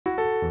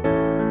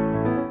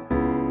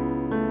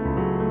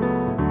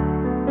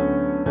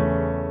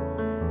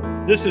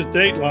This is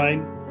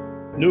Dateline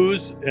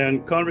News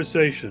and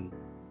Conversation.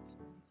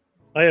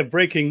 I have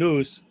breaking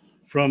news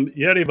from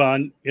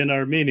Yerevan in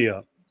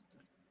Armenia.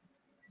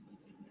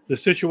 The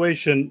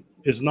situation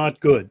is not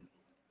good.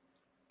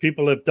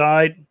 People have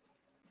died,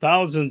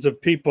 thousands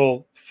of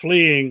people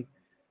fleeing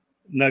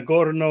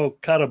Nagorno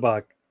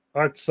Karabakh,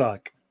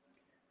 Artsakh,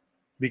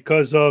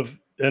 because of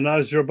an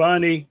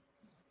Azerbaijani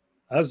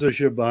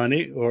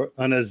or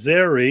an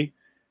Azeri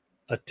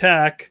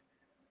attack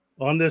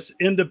on this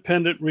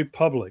independent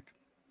republic.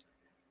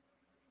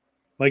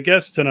 My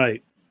guest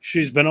tonight,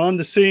 she's been on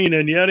the scene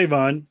in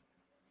Yerevan.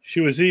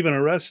 She was even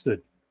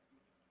arrested.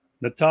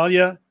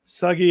 Natalia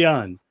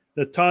Saghiyan.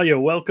 Natalia,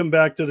 welcome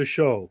back to the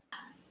show.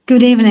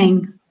 Good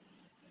evening.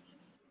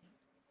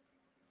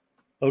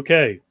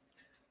 Okay.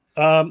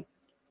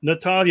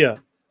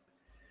 Natalia,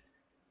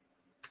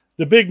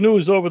 the big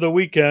news over the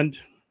weekend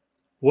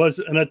was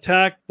an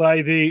attack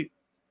by the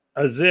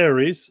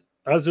Azeris,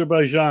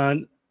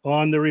 Azerbaijan,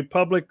 on the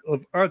Republic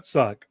of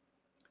Artsakh.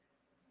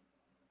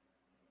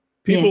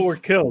 People were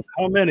killed.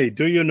 How many?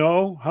 Do you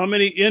know? How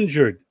many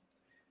injured?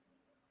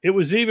 It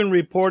was even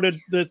reported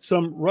that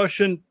some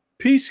Russian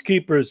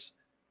peacekeepers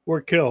were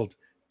killed.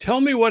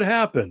 Tell me what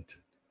happened.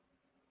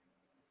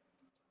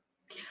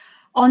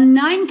 On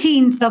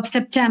 19th of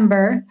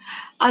September,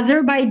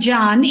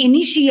 Azerbaijan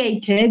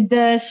initiated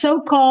the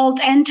so-called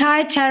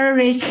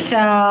anti-terrorist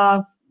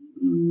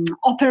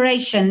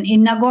operation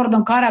in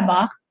Nagorno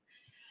Karabakh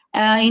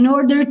in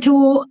order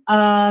to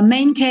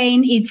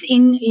maintain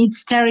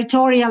its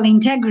territorial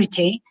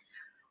integrity.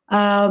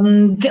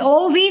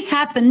 All this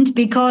happened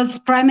because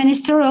Prime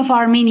Minister of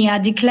Armenia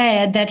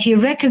declared that he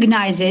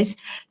recognizes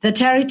the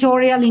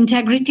territorial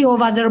integrity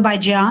of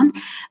Azerbaijan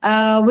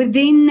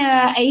within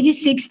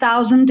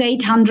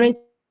 86,800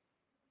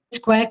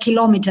 square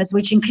kilometers,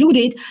 which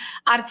included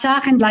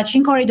Artsakh and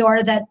Lachin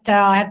corridor that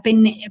have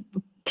been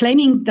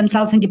claiming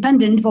themselves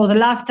independent for the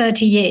last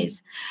 30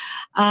 years.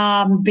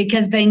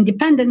 Because the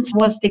independence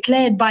was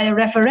declared by a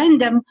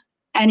referendum,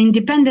 and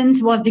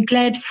independence was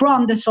declared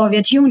from the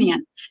Soviet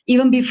Union,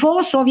 even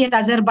before Soviet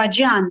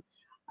Azerbaijan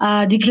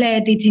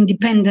declared its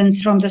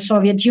independence from the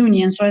Soviet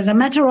Union. So as a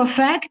matter of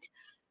fact,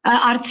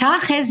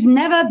 Artsakh has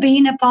never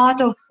been a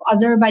part of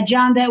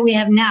Azerbaijan that we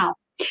have now.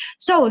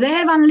 So they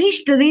have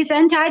unleashed this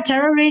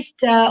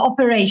anti-terrorist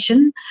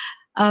operation.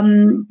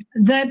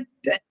 The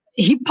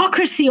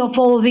hypocrisy of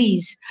all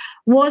these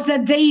was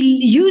that they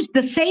used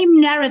the same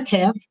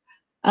narrative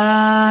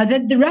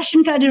that the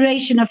Russian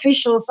Federation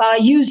officials are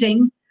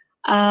using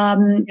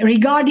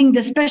regarding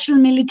the special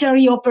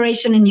military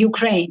operation in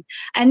Ukraine.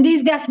 And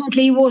this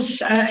definitely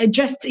was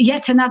just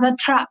yet another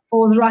trap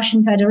for the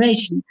Russian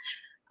Federation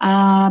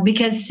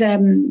because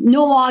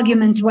no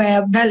arguments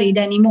were valid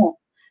anymore.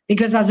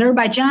 Because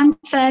Azerbaijan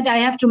said, I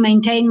have to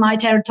maintain my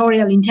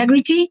territorial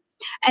integrity,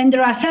 and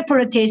there are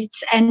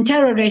separatists and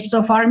terrorists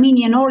of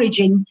Armenian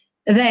origin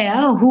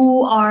there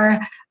who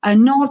are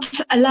not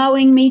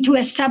allowing me to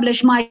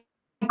establish my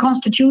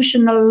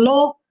constitutional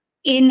law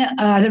in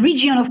the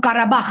region of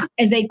Karabakh,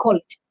 as they call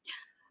it.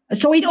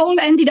 So it all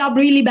ended up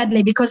really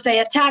badly because they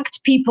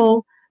attacked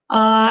people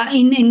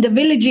in the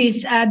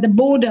villages at the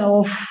border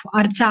of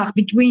Artsakh,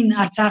 between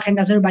Artsakh and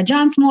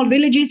Azerbaijan. Small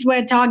villages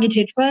were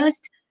targeted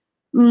first.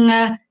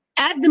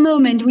 At the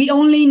moment, we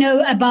only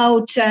know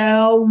about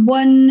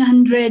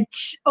 100,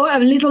 or a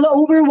little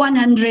over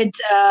 100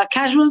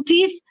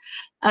 casualties.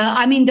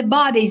 I mean, the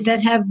bodies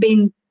that have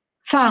been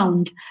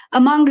found,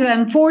 among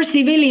them 4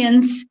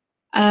 civilians,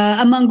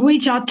 among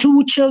which are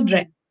 2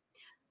 children,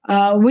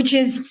 which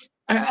is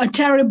a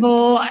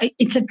terrible,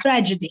 it's a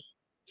tragedy.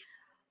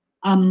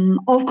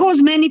 Of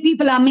course, many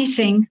people are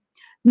missing.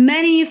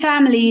 Many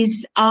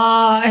families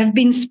have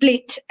been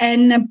split,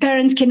 and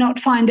parents cannot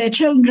find their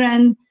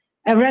children,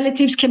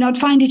 relatives cannot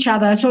find each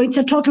other. So it's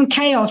a total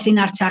chaos in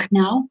Artsakh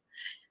now.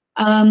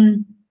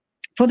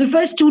 For the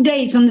first 2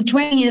 days, on the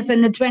 20th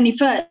and the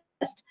 21st,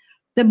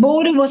 the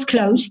border was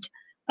closed.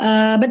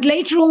 But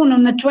later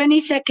on the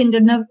 22nd,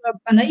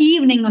 on the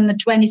evening on the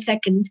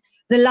 22nd,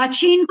 the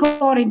Lachin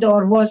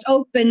corridor was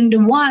opened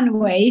one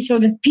way so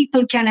that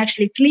people can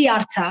actually flee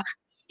Artsakh.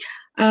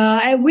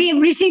 We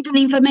have received an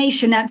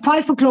information at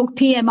 5 o'clock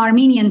p.m.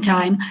 Armenian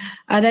time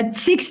that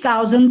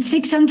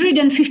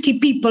 6,650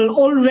 people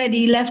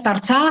already left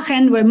Artsakh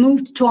and were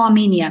moved to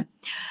Armenia.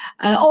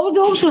 All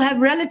those who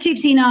have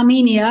relatives in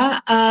Armenia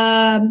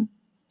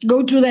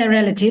go to their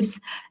relatives.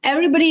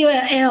 Everybody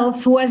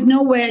else who has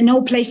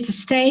no place to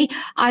stay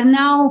are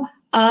now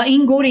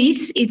in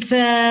Goris. It's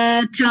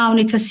a town,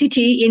 it's a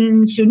city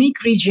in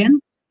Sunik region,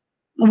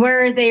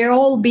 where they are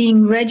all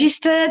being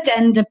registered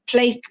and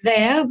placed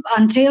there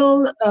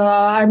until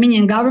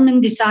Armenian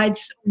government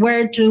decides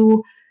where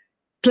to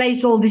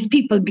place all these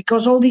people,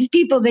 because all these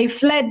people, they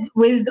fled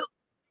with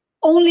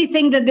only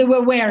thing that they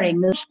were wearing.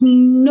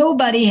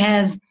 Nobody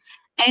has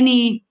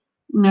any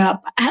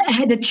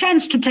had a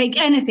chance to take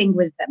anything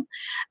with them.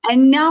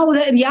 And now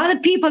the other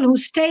people who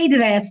stayed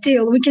there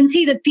still, we can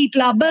see that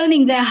people are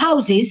burning their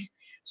houses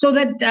so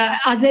that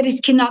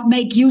Azeris cannot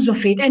make use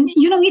of it. And,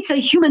 you know, it's a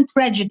human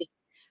tragedy.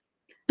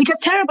 Because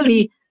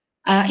terribly,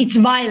 it's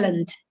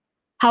violent.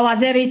 How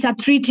Azeris are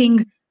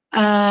treating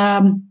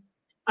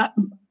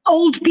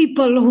old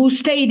people who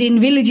stayed in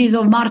villages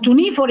of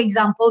Martuni, for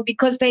example,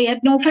 because they had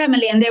no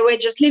family and they were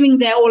just living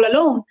there all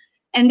alone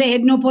and they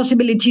had no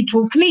possibility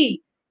to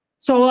flee.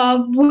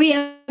 So we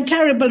have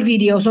terrible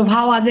videos of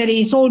how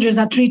Azeri soldiers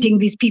are treating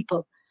these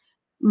people.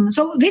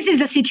 So this is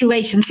the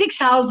situation.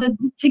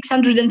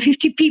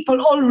 6,650 people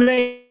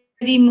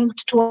already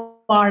moved to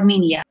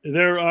Armenia.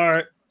 There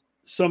are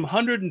some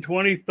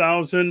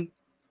 120,000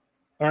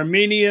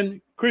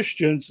 Armenian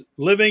Christians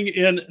living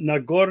in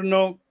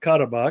Nagorno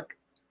Karabakh.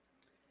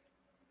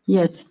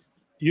 Yes.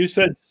 You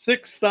said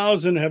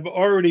 6,000 have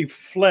already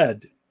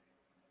fled.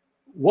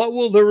 What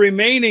will the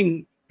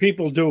remaining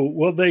people do?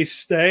 Will they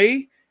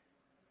stay?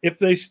 If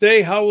they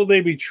stay, how will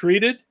they be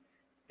treated?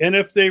 And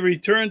if they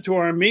return to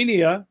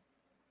Armenia,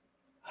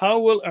 how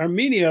will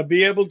Armenia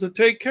be able to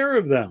take care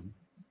of them?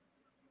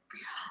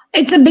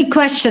 It's a big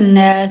question.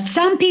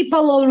 Some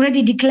people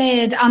already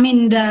declared, I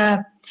mean,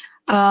 the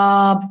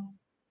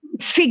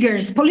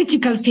figures,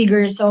 political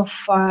figures of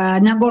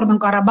Nagorno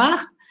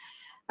Karabakh,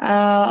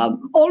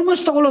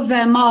 almost all of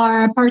them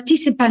are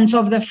participants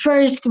of the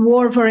first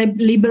war for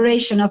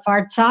liberation of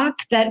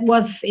Artsakh that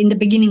was in the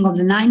beginning of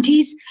the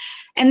 90s.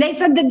 And they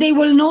said that they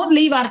will not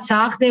leave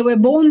Artsakh. They were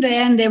born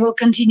there and they will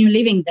continue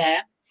living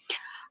there.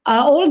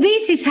 All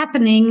this is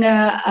happening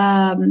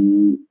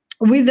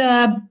with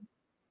a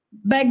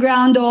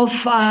background of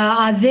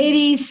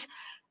Azeris.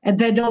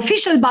 The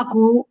official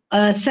Baku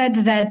said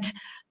that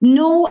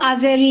no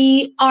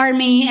Azeri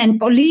army and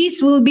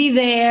police will be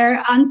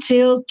there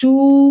until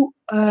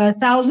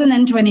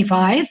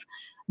 2025,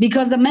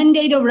 because the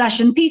mandate of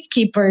Russian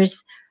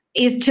peacekeepers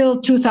is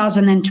till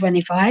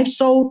 2025.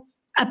 So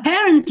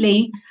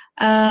apparently,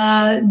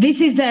 this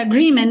is the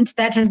agreement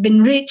that has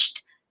been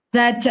reached,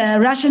 that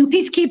Russian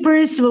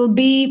peacekeepers will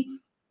be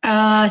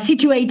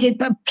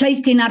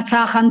placed in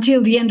Artsakh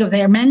until the end of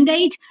their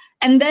mandate,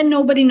 and then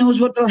nobody knows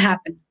what will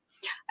happen.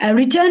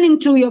 Returning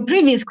to your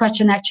previous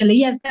question, actually,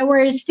 yes, there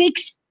were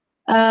 6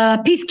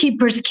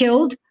 peacekeepers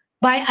killed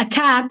by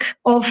attack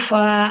of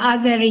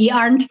Azeri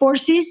armed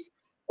forces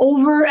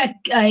over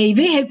a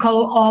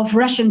vehicle of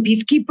Russian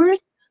peacekeepers,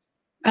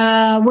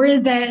 where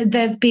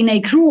there's been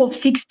a crew of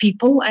 6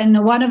 people,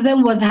 and one of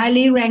them was a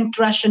highly ranked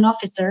Russian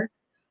officer.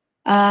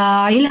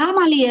 Ilham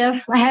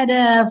Aliyev had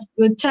a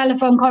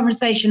telephone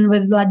conversation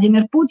with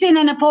Vladimir Putin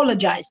and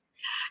apologized.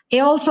 He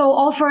also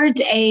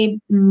offered a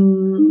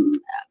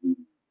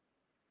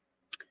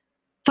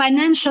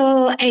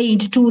financial aid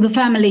to the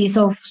families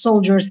of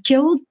soldiers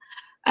killed,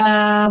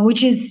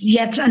 which is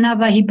yet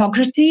another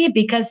hypocrisy,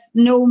 because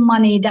no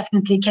money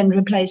definitely can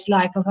replace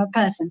life of a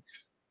person.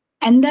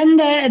 And then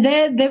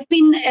there's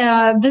been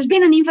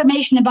an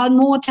information about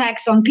more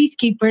attacks on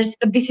peacekeepers,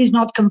 but this is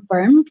not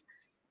confirmed.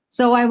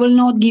 So I will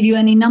not give you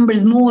any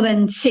numbers more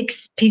than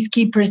 6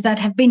 peacekeepers that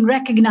have been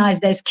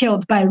recognized as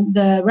killed by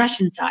the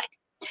Russian side.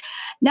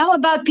 Now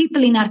about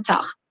people in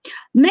Artsakh.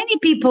 Many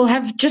people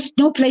have just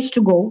no place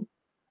to go.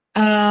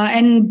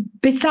 And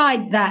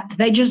beside that,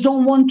 they just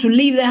don't want to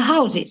leave their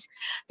houses.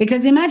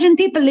 Because imagine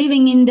people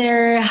living in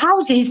their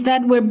houses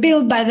that were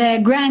built by their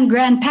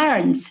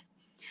grandparents.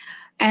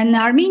 And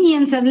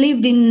Armenians have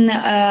lived in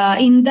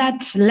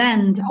that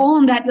land,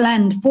 on that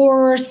land,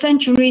 for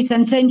centuries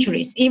and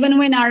centuries. Even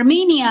when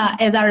Armenia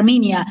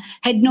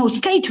had no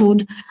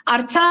statehood,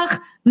 Artsakh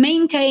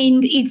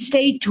maintained its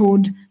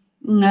statehood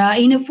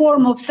in a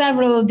form of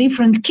several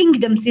different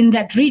kingdoms in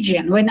that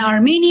region, when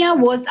Armenia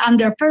was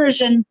under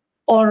Persian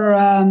or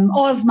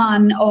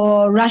Osman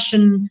or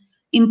Russian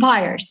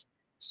empires.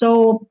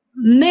 So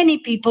many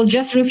people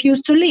just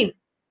refuse to leave.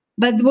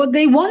 But what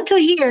they want to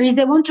hear is,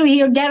 they want to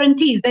hear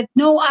guarantees that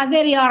no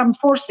Azeri armed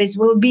forces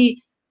will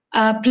be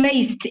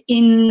placed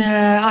in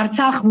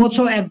Artsakh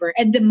whatsoever.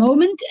 At the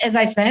moment, as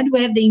I said,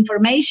 we have the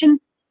information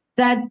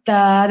that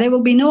there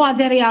will be no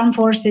Azeri armed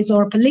forces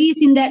or police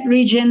in that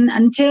region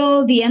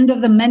until the end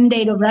of the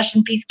mandate of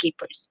Russian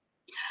peacekeepers.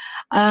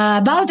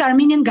 About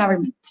Armenian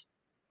government.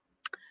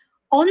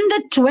 On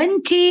the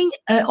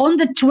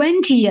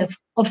 20th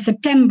of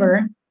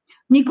September,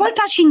 Nikol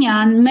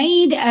Pashinyan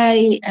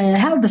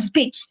held a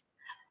speech,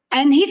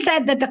 and he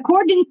said that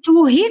according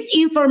to his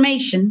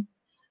information,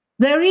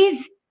 there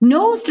is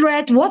no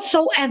threat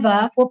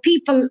whatsoever for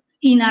people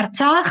in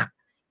Artsakh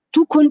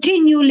to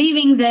continue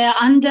living there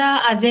under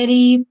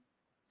Azeri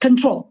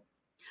control.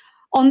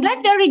 On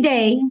that very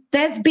day,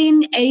 there's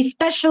been a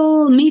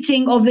special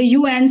meeting of the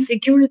UN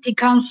Security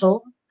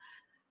Council,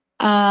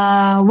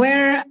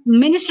 where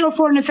Minister of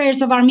Foreign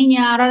Affairs of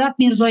Armenia, Ararat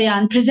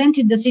Mirzoyan,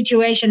 presented the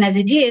situation as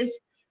it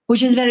is,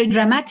 which is very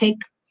dramatic.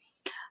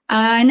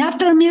 And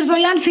after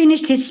Mirzoyan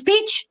finished his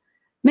speech,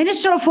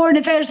 Minister of Foreign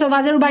Affairs of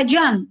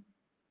Azerbaijan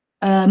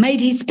made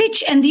his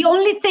speech, and the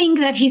only thing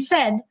that he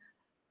said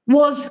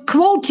was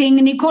quoting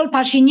Nikol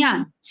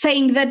Pashinyan,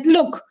 saying that,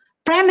 look,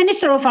 Prime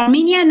Minister of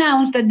Armenia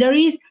announced that there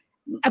is,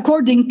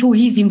 according to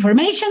his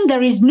information,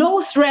 there is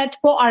no threat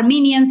for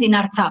Armenians in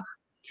Artsakh.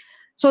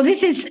 So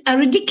this is a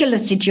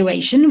ridiculous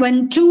situation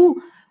when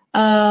 2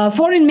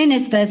 foreign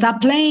ministers are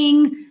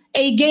playing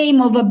a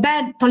game of a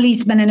bad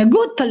policeman and a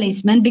good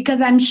policeman,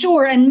 because I'm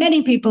sure, and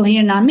many people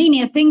here in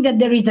Armenia think that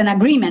there is an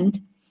agreement.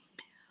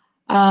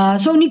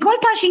 So Nikol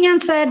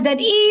Pashinyan said that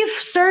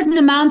if certain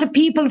amount of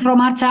people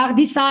from Artsakh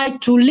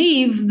decide to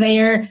leave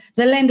the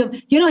land of,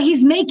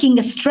 he's making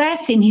a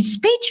stress in his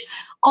speech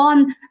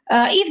on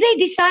if they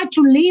decide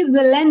to leave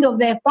the land of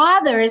their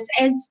fathers,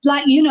 as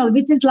like,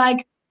 this is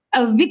like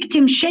a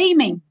victim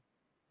shaming.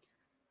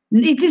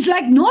 It is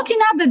like not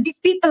enough that these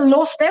people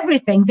lost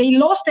everything. They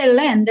lost their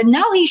land, and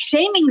now he's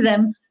shaming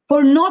them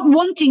for not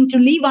wanting to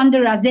live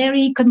under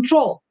Azeri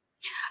control.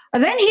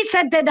 Then he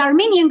said that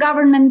Armenian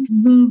government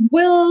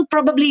will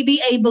probably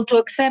be able to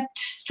accept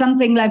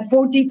something like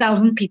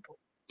 40,000 people.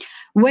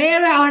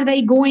 Where are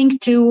they going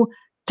to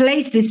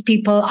place these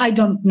people? I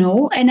don't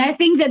know. And I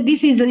think that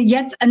this is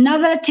yet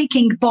another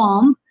ticking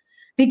bomb,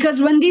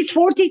 because when these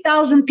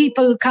 40,000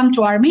 people come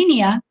to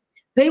Armenia,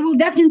 they will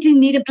definitely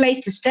need a place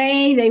to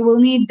stay. They will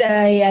need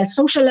a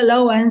social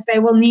allowance. They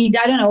will need,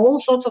 I don't know, all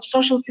sorts of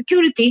social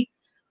security,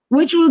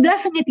 which will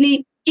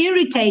definitely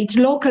irritate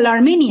local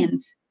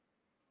Armenians.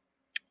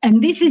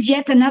 And this is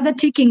yet another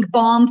ticking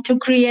bomb to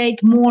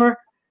create more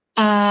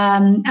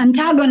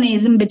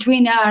antagonism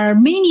between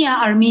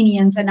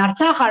Armenians and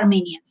Artsakh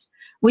Armenians,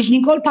 which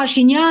Nikol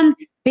Pashinyan,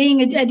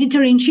 being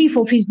editor-in-chief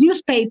of his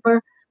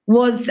newspaper,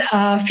 was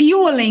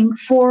fueling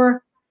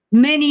for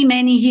many,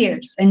 many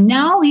years. And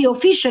now he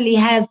officially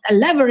has a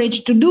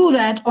leverage to do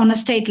that on a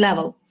state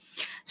level.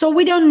 So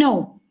we don't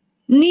know.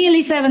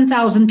 Nearly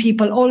 7,000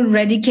 people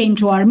already came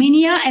to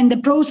Armenia, and the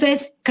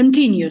process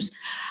continues.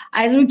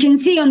 As we can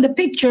see on the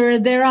picture,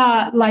 there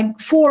are like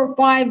 4 or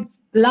 5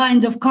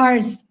 lines of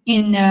cars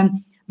in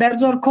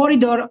Berzor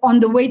corridor on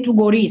the way to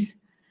Goris.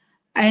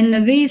 And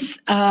this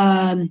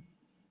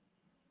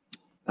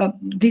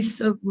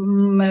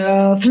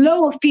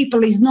flow of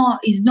people is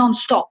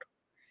non-stop.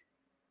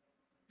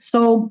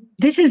 So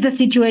this is the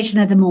situation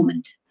at the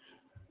moment.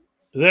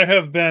 There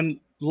have been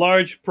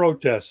large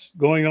protests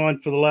going on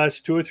for the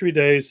last 2 or 3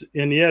 days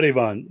in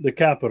Yerevan, the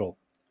capital.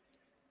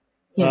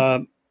 Yes.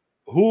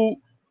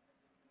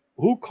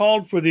 Who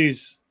called for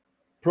these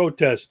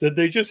protests? Did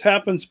they just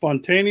happen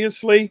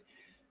spontaneously?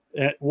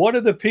 What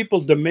are the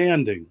people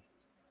demanding?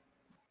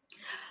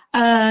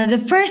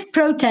 The first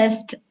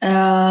protest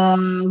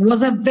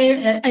was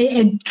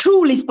a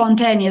truly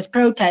spontaneous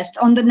protest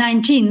on the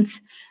 19th,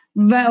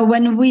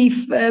 when we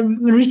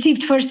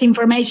received first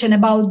information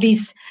about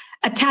this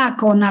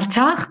attack on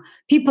Artsakh.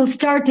 People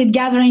started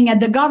gathering at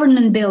the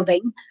government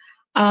building,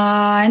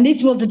 and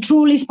this was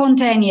truly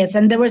spontaneous.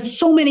 And there were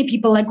so many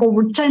people, like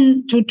over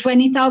 10 to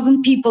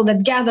 20,000 people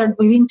that gathered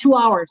within 2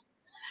 hours.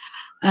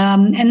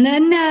 And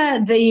then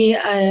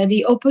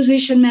the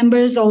opposition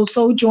members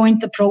also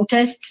joined the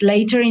protests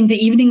later in the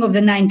evening of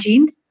the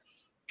 19th.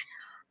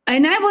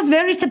 And I was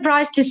very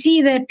surprised to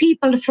see the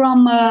people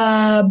from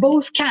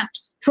both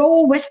camps,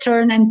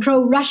 pro-Western and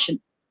pro-Russian,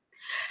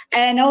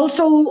 and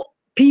also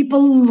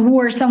people who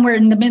are somewhere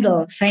in the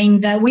middle,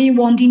 saying that we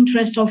want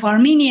interest of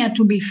Armenia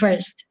to be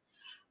first.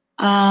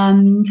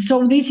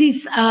 So this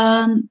is,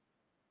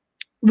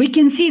 we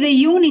can see the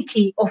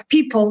unity of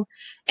people,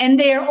 and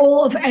they're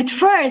all, at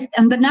first,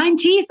 on the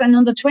 19th and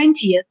on the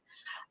 20th,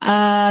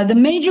 the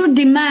major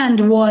demand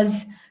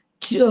was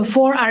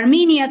for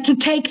Armenia to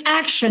take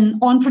action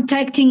on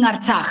protecting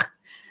Artsakh.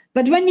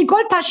 But when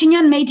Nikol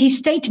Pashinyan made his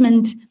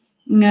statement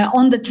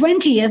on the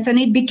 20th, and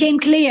it became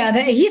clear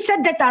that he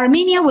said that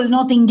Armenia will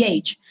not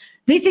engage.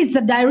 This is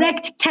the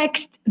direct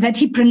text that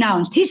he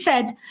pronounced. He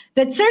said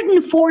that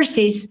certain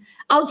forces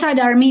outside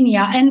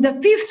Armenia and the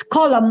fifth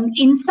column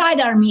inside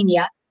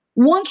Armenia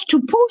want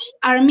to push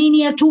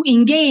Armenia to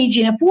engage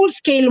in a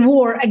full-scale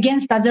war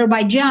against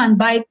Azerbaijan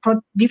by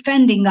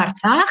defending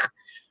Artsakh.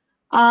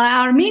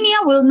 Armenia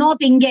will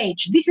not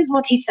engage. This is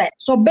what he said.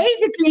 So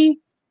basically,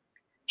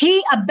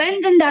 he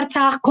abandoned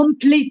Artsakh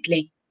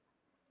completely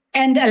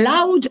and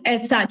allowed,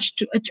 as such,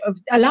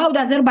 allowed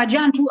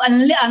Azerbaijan to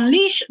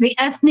unleash the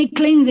ethnic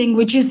cleansing,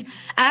 which is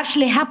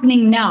actually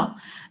happening now,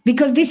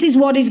 because this is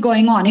what is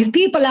going on. If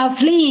people are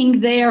fleeing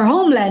their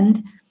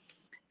homeland,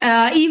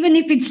 even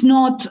if it's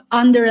not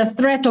under a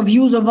threat of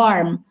use of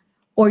arm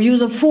or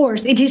use of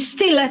force, it is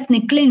still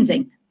ethnic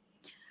cleansing.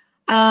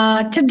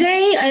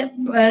 Today,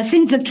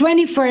 since the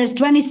 21st,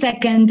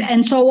 22nd,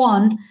 and so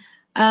on,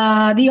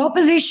 the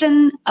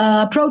opposition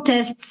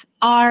protests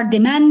are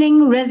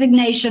demanding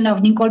resignation of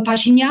Nikol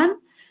Pashinyan.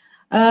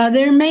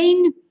 Their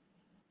main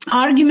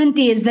argument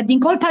is that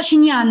Nikol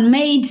Pashinyan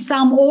made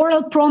some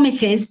oral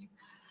promises,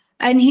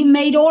 and he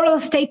made oral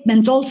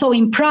statements also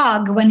in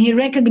Prague when he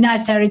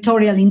recognized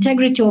territorial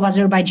integrity of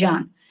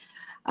Azerbaijan,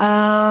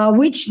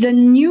 which the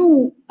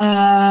new,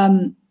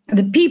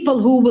 the people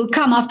who will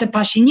come after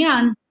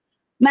Pashinyan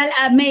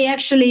may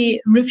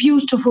actually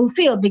refuse to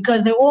fulfill,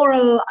 because the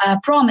oral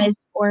promise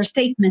or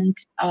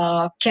statement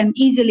can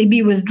easily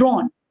be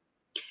withdrawn.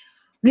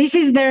 This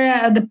is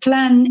the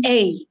plan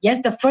A.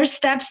 Yes, the first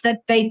steps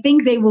that they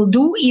think they will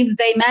do if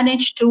they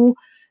manage to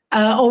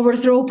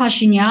overthrow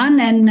Pashinyan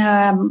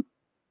and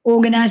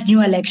organize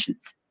new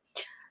elections.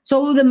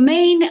 So the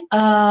main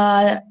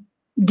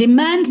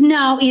demand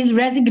now is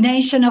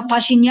resignation of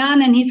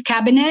Pashinyan and his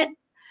cabinet.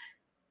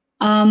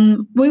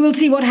 We will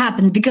see what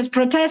happens, because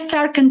protests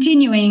are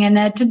continuing.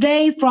 And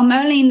today, from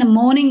early in the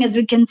morning, as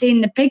we can see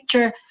in the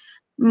picture,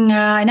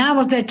 and I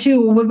was there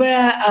too, we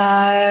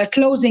were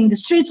closing the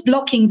streets,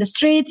 blocking the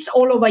streets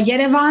all over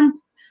Yerevan.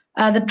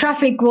 The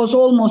traffic was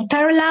almost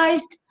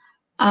paralyzed.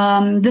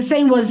 The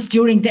same was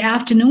during the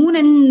afternoon,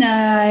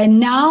 and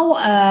now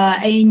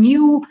a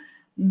new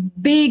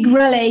big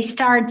rally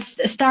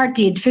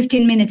started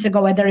 15 minutes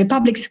ago at the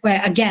Republic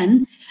Square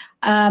again.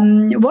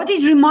 What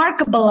is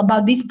remarkable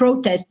about these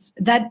protests,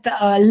 that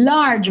a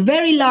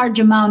very large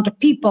amount of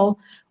people,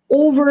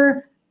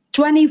 over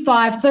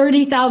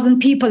 30,000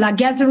 people, are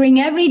gathering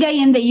every day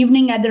in the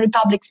evening at the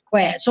Republic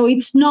Square. So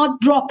it's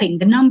not dropping.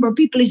 The number of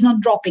people is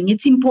not dropping.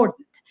 It's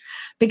important,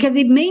 because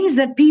it means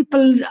that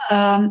people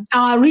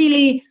are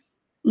really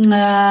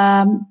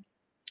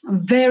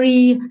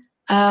very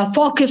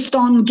focused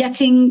on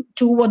getting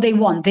to what they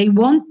want. They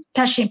want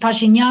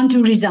Pashinyan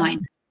to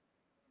resign.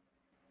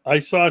 I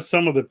saw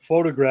some of the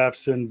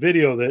photographs and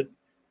video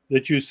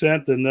that you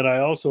sent, and that I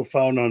also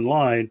found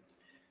online.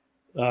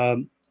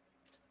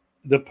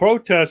 The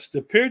protests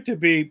appeared to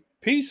be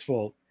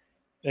peaceful,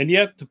 and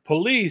yet the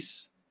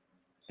police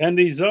and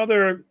these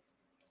other,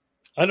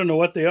 I don't know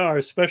what they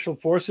are, special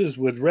forces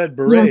with red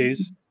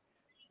berets,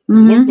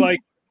 look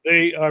like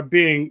they are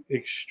being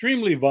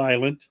extremely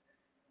violent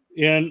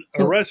in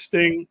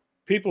arresting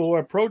people who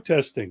are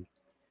protesting.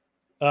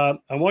 I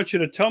want you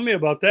to tell me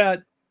about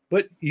that.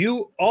 But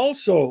you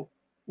also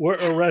were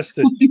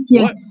arrested.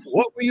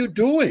 What were you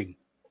doing?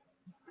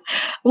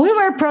 We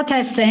were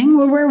protesting.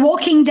 We were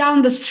walking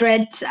down the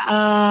street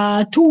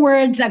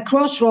towards a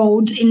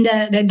crossroad in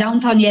the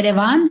downtown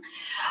Yerevan,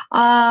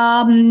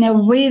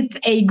 with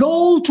a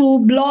goal to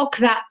block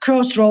that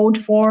crossroad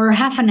for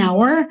half an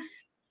hour,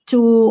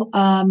 to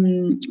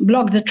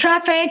block the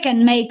traffic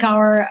and make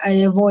our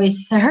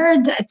voice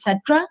heard,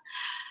 etc.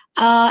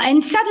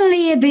 And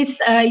suddenly this,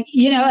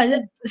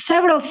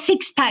 several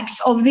six-packs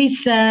of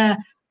these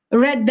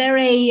red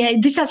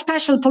beret, these are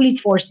special police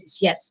forces,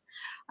 yes.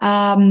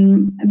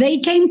 They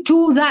came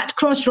to that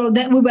crossroad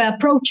that we were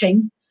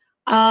approaching,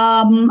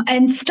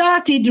 and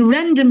started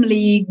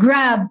randomly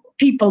grab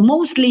people,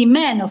 mostly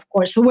men, of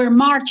course, who were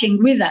marching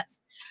with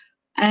us.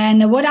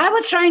 And what I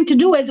was trying to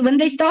do is, when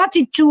they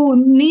started to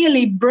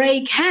nearly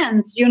break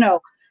hands,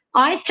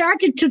 I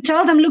started to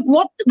tell them, look,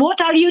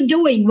 what are you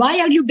doing? Why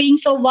are you being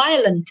so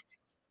violent?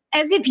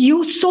 As if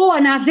you saw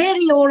an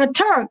Azeri or a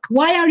Turk.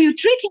 Why are you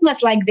treating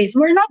us like this?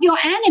 We're not your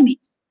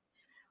enemies.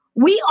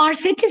 We are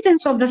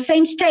citizens of the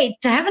same state.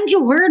 Haven't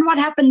you heard what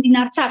happened in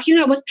Artsakh?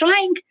 I was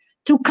trying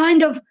to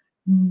kind of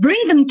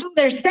bring them to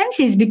their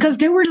senses, because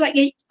they were like,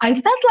 I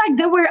felt like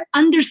they were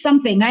under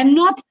something. I'm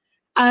not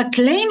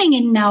claiming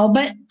it now,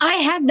 but I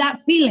had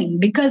that feeling,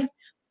 because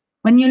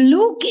when you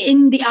look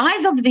in the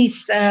eyes of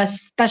these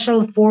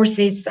special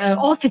forces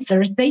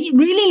officers, they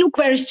really look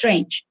very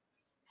strange.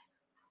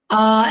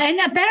 And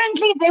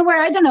apparently they were,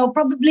 I don't know,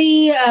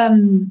 probably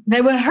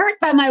they were hurt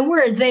by my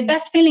words. Their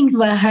best feelings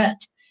were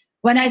hurt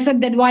when I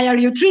said that, why are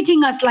you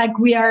treating us like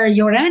we are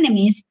your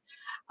enemies?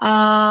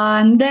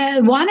 And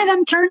one of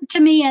them turned to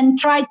me and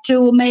tried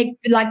to make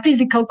like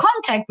physical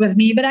contact with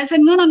me. But I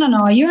said,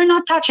 no, you're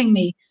not touching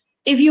me.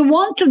 If you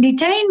want to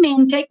detain me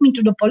and take me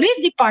to the police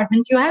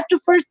department, you have to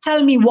first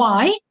tell me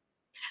why,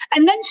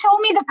 and then show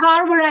me the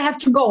car where I have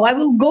to go. I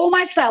will go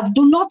myself.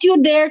 Do not you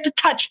dare to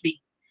touch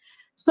me.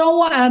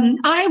 So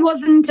I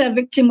wasn't a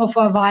victim of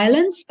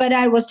violence, but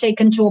I was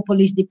taken to a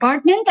police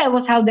department. I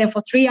was held there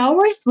for 3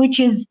 hours, which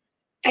is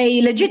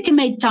a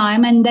legitimate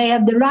time, and they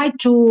have the right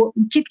to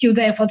keep you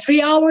there for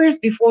 3 hours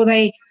before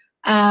they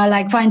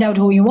find out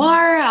who you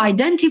are,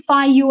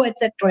 identify you,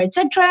 etc.,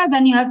 etc.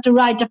 Then you have to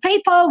write a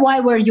paper.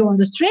 Why were you on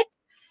the street?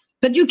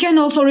 But you can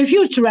also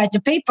refuse to write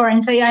a paper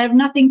and say, I have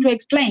nothing to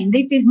explain.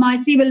 This is my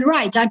civil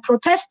right. I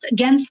protest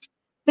against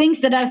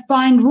things that I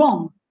find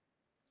wrong.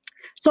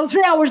 So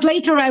 3 hours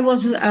later, I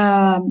was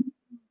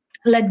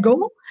let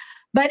go.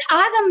 But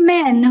other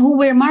men who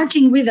were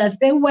marching with us,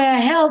 they were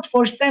held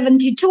for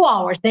 72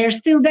 hours. They're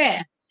still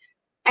there.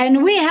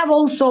 And we have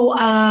also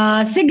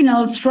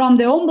signals from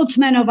the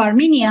Ombudsman of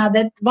Armenia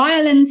that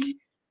violence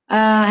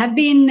have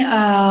been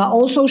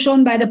also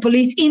shown by the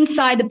police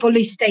inside the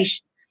police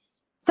station.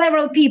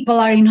 Several people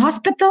are in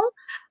hospital.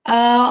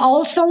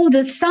 Also,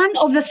 the son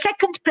of the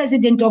second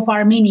president of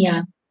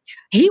Armenia,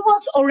 he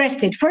was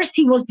arrested. First,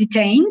 he was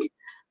detained,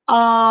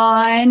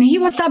 and he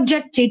was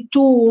subjected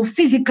to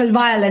physical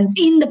violence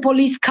in the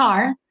police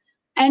car.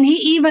 And he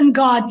even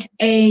got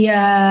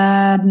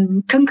a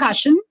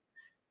concussion,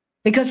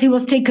 because he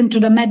was taken to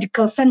the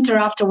medical center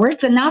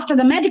afterwards. And after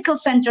the medical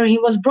center, he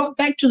was brought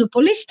back to the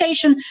police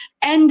station,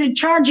 and the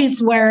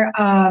charges were,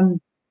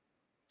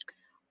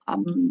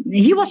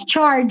 he was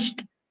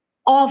charged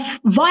of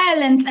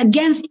violence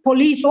against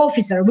police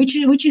officer, which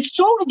is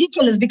so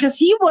ridiculous, because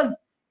he was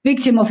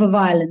victim of a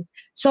violence.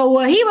 So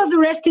he was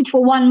arrested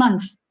for 1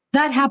 month.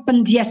 That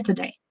happened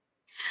yesterday.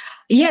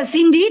 Yes,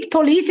 indeed,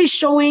 police is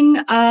showing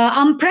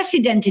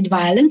unprecedented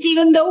violence,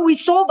 even though we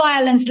saw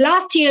violence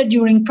last year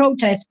during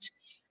protests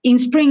in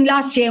spring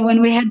last year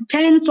when we had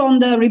tents on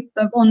the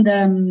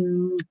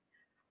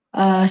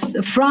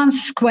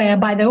France Square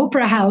by the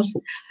Opera House.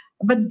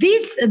 But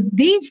this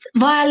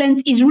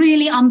violence is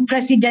really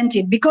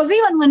unprecedented, because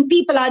even when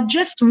people are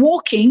just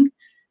walking,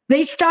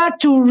 they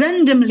start to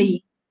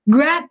randomly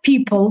grab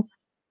people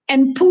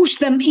and push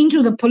them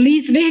into the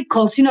police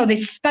vehicles, you know,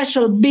 these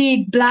special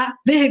big black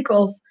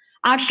vehicles.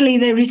 Actually,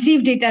 they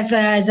received it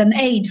as an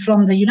aid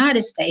from the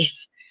United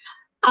States,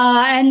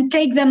 and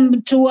take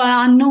them to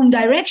an unknown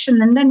direction.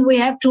 And then we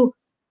have to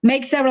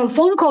make several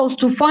phone calls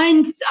to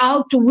find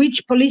out to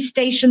which police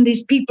station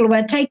these people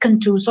were taken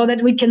to, so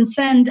that we can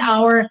send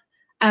our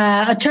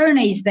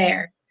attorneys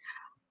there.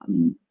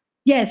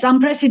 Yes,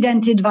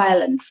 unprecedented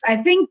violence. I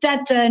think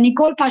that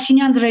Nicole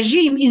Pashinyan's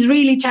regime is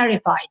really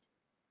terrified.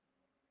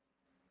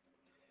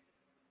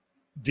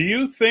 Do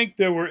you think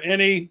there were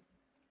any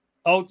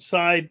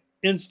outside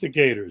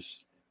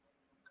instigators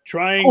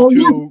trying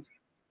to?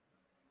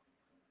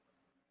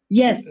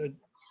 Yes.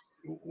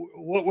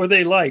 What were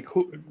they like?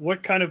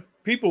 What kind of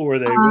people were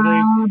they?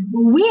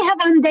 We have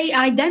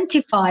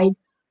identified,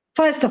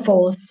 first of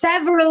all,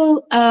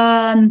 several.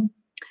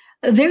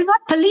 They're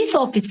not police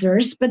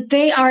officers, but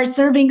they are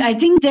serving. I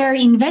think they're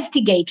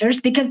investigators,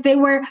 because they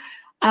were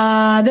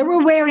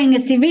wearing a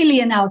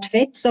civilian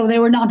outfit, so they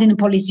were not in a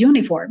police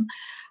uniform.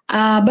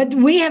 But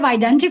we have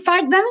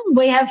identified them.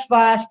 We have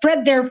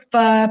spread their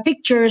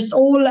pictures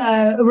all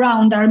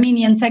around the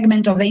Armenian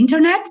segment of the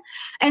internet,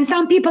 and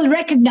some people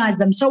recognize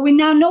them. So we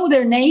now know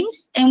their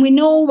names and we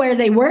know where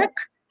they work.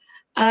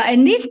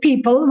 And these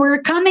people were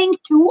coming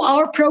to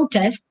our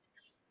protest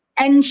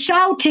and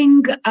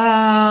shouting,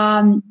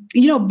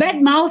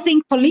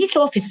 bad-mouthing police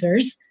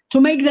officers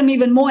to make them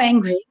even more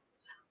angry.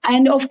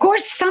 And of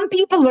course, some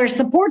people were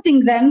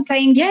supporting them,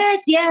 saying,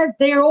 yes,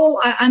 they're all,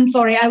 I'm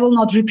sorry, I will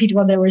not repeat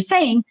what they were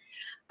saying.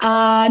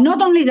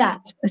 Not only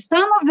that,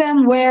 some of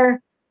them were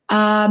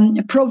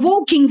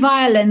provoking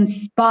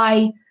violence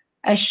by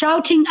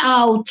shouting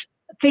out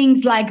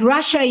things like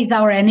Russia is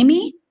our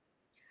enemy,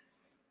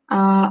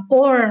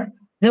 or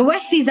the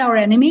West is our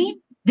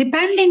enemy,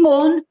 depending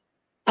on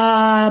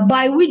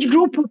by which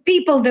group of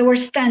people they were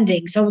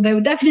standing. So they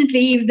would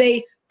definitely, if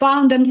they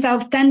found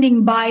themselves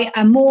standing by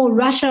a more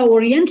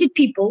Russia-oriented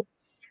people,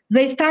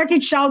 they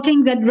started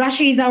shouting that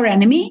Russia is our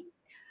enemy,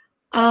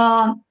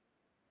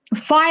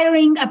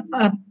 firing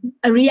a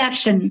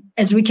reaction,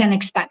 as we can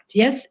expect,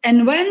 yes?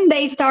 And when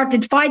they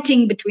started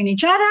fighting between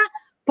each other,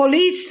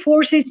 police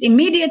forces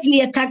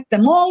immediately attacked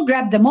them all,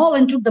 grabbed them all,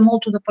 and took them all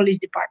to the police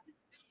department.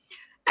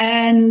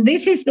 And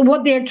this is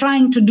what they're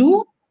trying to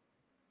do,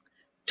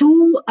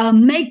 to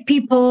make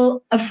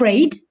people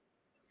afraid,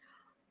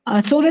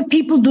 so that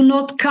people do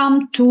not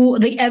come to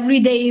the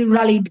everyday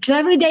rally. Because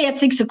every day at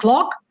 6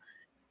 o'clock,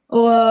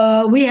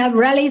 we have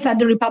rallies at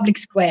the Republic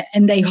Square,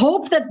 and they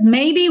hope that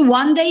maybe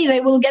one day they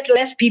will get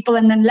less people,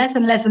 and then less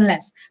and less and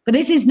less. But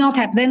this is not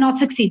happening. They're not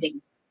succeeding.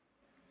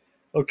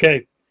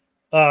 Okay.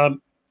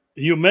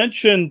 You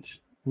mentioned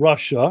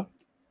Russia,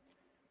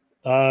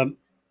 and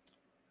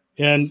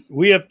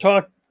we have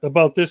talked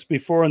about this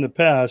before in the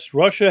past.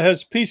 Russia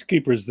has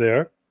peacekeepers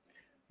there.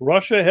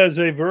 Russia has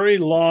a very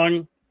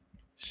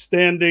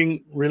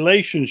long-standing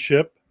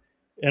relationship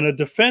and a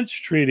defense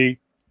treaty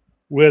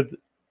with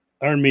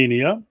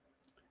Armenia.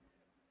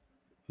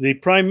 The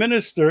Prime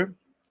Minister,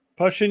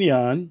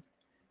 Pashinyan,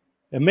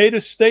 made a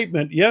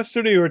statement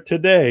yesterday or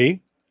today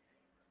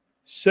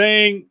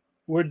saying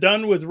we're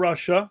done with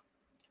Russia.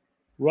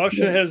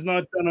 Russia has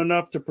not done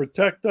enough to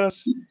protect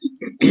us.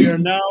 We are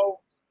now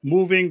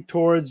moving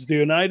towards the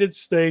United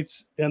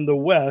States and the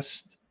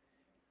West,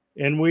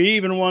 and we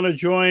even want to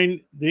join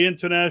the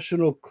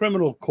International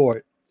Criminal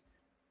Court,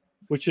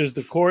 which is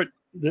the court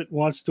that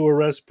wants to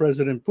arrest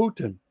President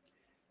Putin.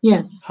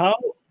 Yeah.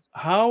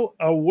 How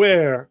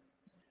aware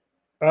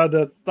are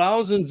the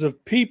thousands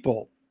of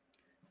people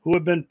who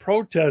have been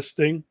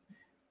protesting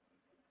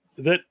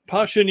that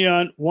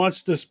Pashinyan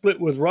wants to split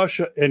with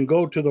Russia and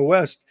go to the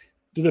West?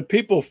 Do the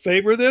people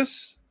favor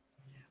this?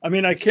 I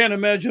mean, I can't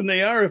imagine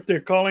they are if they're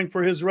calling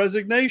for his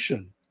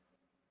resignation.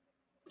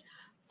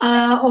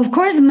 Of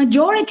course, the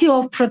majority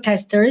of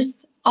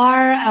protesters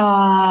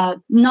are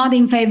not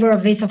in favor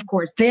of this, of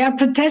course. They are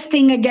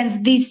protesting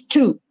against these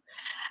two.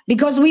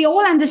 Because we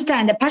all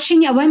understand that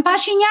when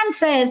Pashinyan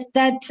says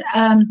that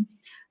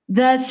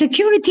the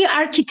security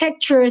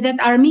architecture that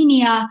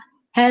Armenia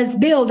has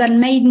built and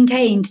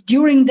maintained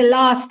during the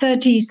last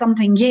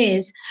 30-something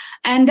years,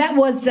 and that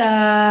was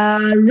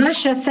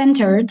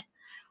Russia-centered,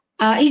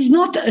 is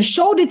not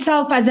showed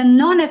itself as a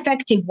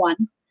non-effective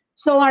one.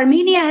 So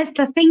Armenia has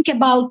to think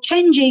about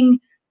changing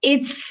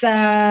its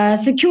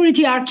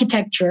security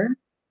architecture.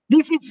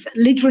 This is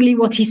literally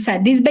what he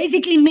said. This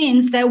basically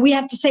means that we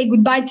have to say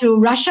goodbye to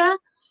Russia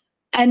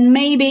and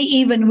maybe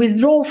even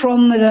withdraw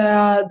from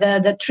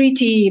the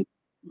treaty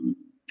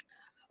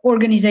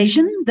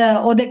organization,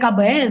 the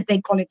ODKB, as they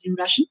call it in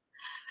Russian.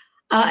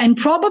 and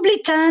probably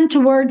turn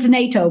towards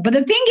NATO. But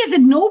the thing is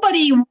that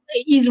nobody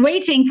is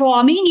waiting for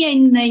Armenia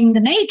in the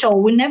NATO.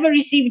 We never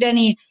received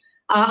any,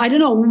 I don't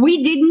know,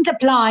 we didn't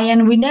apply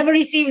and we never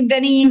received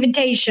any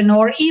invitation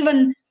or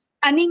even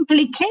an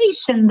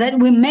implication that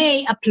we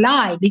may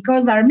apply,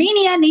 because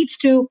Armenia needs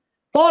to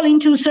fall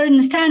into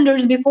certain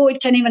standards before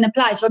it can even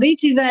apply. So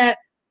this is a,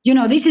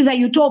 this is a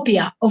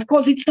utopia. Of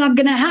course, it's not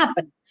going to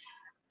happen.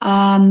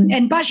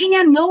 And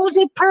Pashinyan knows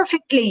it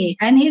perfectly,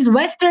 and his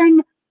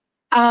Western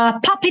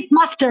puppet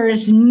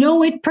masters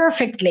know it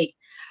perfectly,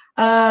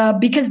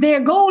 because their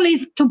goal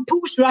is to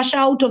push Russia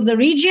out of the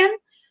region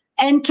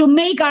and to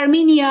make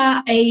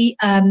Armenia a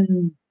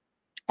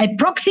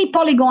proxy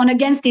polygon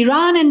against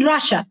Iran and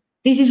Russia.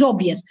 This is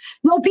obvious.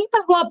 Now,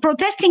 people who are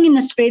protesting in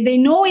the street, they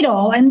know it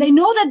all, and they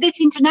know that this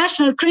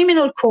International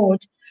Criminal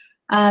Court,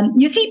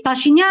 you see,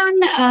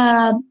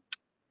 Pashinyan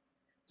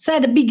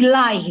said a big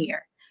lie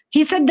here.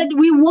 He said that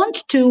we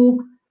want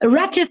to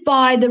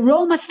ratify the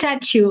Roma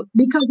Statute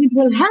because it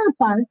will help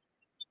us.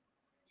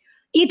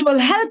 It will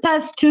help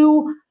us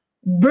to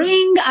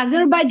bring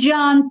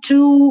Azerbaijan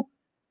to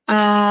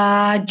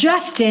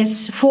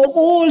justice for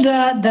all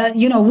the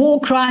war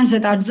crimes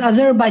that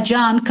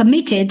Azerbaijan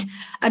committed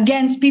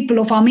against people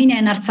of Armenia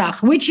and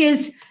Artsakh, which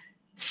is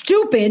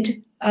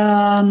stupid.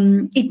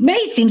 It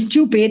may seem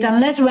stupid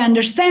unless we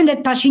understand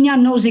that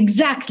Pashinyan knows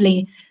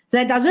exactly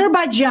that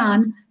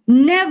Azerbaijan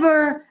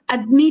never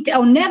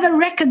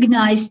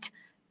recognized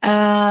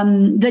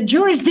the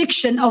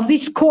jurisdiction of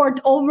this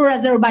court over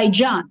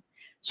Azerbaijan.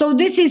 So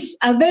this is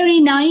a very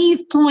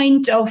naive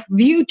point of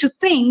view to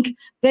think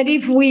that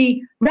if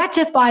we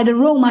ratify the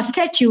Roma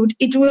Statute,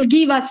 it will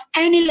give us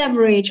any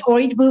leverage, or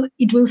it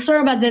will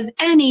serve us as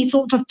any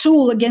sort of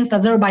tool against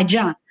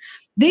Azerbaijan.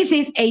 This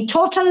is a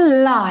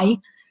total lie,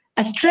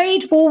 a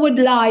straightforward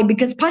lie,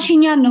 because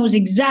Pashinyan knows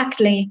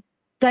exactly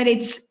that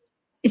it's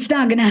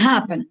not going to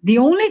happen. The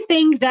only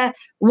thing that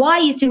why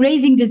he's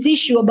raising this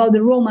issue about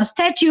the Roma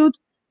Statute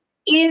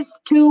is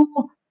to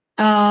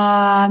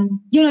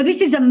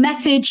this is a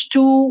message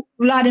to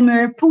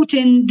Vladimir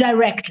Putin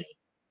directly.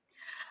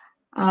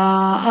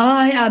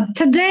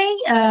 Today,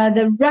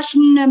 the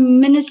Russian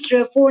Ministry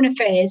of Foreign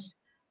Affairs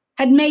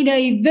had made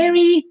a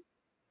very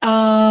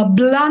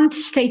blunt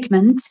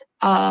statement,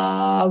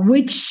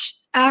 which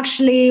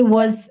actually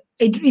was,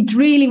 it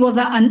really was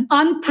an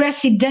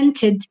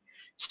unprecedented,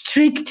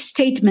 strict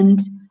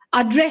statement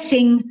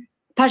addressing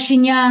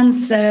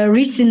Pashinyan's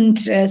recent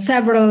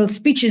several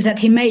speeches that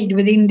he made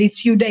within these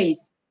few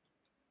days.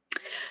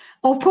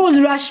 Of course,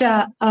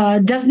 Russia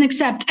doesn't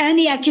accept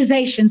any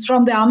accusations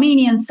from the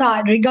Armenian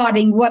side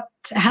regarding what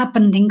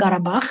happened in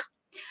Karabakh,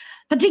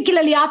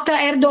 particularly after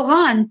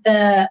Erdogan,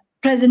 the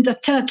president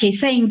of Turkey,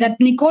 saying that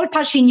Nikol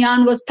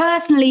Pashinyan was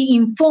personally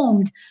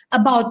informed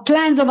about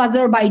plans of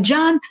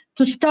Azerbaijan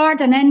to start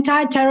an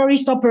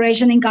anti-terrorist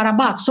operation in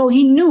Karabakh. So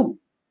he knew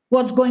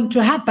what's going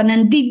to happen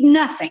and did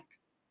nothing.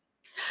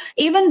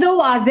 Even though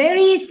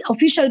Azeri's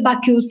official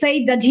Baku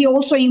said that he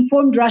also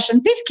informed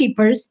Russian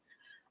peacekeepers,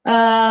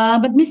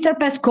 but Mr.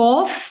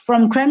 Peskov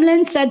from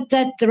Kremlin said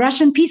that the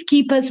Russian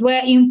peacekeepers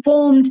were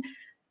informed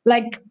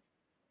like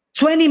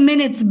 20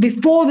 minutes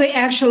before the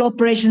actual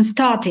operation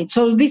started.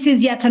 So this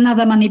is yet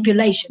another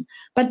manipulation.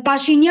 But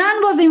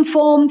Pashinyan was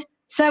informed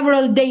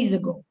several days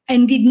ago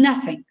and did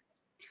nothing.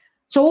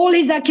 So all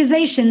his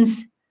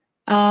accusations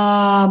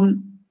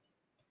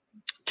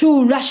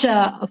to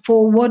Russia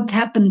for what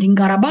happened in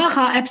Karabakh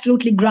are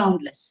absolutely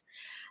groundless.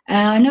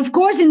 And of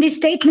course, in this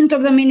statement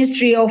of the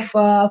Ministry of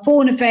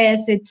Foreign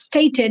Affairs, it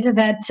stated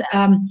that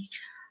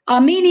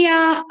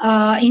Armenia,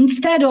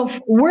 instead of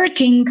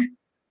working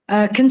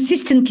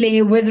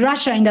consistently with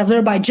Russia and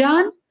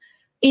Azerbaijan,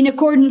 in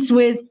accordance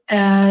with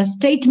a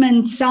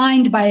statement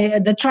signed by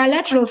the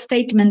trilateral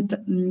statement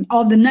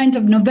of the 9th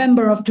of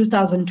November of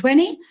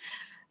 2020,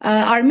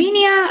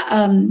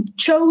 Armenia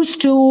chose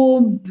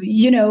to,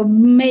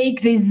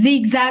 make the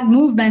zigzag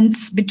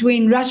movements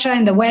between Russia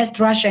and the West,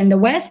 Russia and the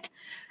West.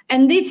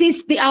 And this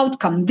is the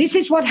outcome. This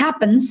is what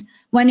happens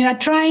when you are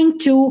trying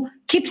to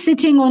keep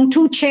sitting on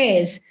two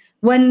chairs,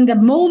 when the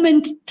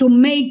moment to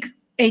make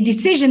a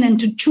decision and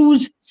to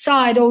choose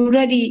side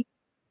already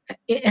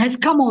has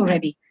come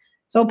already.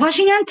 So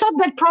Pashinyan thought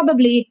that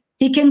probably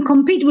he can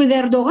compete with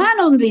Erdogan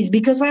on this,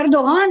 because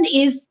Erdogan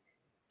is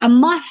a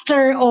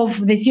master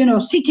of this,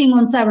 sitting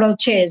on several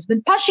chairs.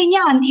 But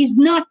Pashinyan is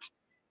not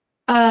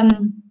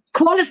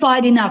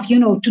qualified enough,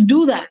 to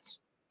do that.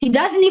 He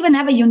doesn't even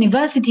have a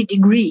university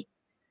degree.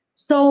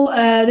 So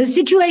the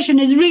situation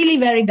is really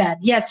very bad.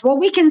 Yes, what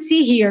we can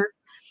see here,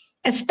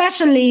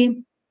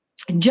 especially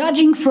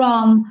judging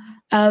from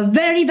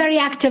very, very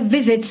active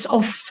visits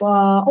of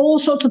all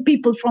sorts of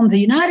people from the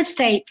United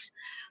States,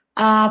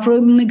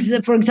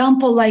 for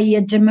example,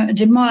 a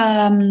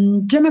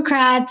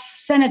Democrat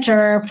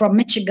senator from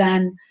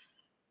Michigan,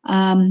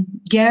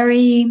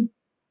 Gary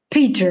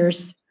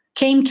Peters,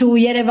 came to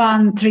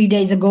Yerevan 3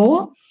 days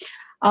ago.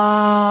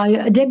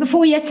 The day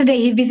before yesterday,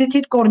 he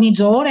visited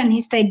Kornizor and he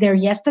stayed there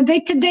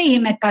yesterday. Today, he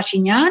met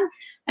Pashinyan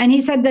and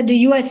he said that the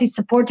US is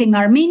supporting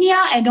Armenia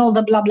and all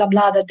the blah, blah,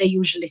 blah that they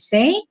usually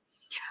say.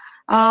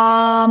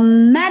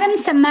 Madam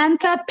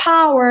Samantha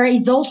Power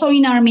is also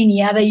in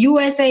Armenia, the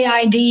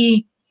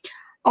USAID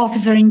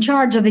officer in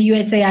charge of the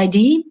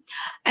USAID.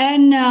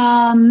 And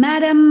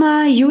Madam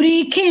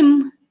Yuri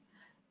Kim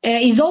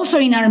is also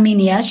in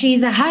Armenia. She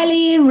is a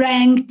highly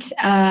ranked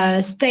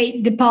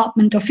State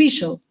Department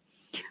official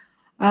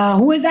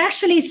who has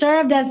actually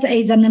served as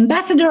an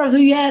ambassador of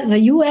the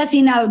US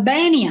in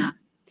Albania,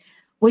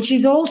 which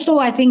is also,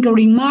 I think, a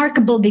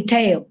remarkable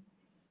detail.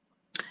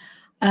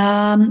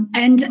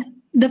 And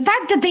the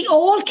fact that they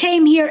all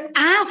came here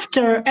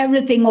after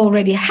everything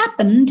already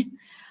happened,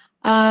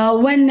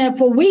 when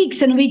for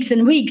weeks and weeks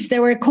and weeks they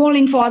were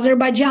calling for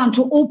Azerbaijan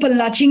to open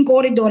Lachin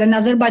corridor and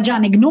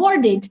Azerbaijan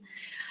ignored it,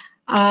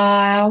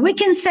 we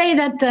can say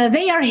that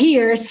they are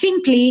here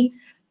simply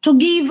to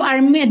give our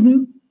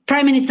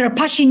Prime Minister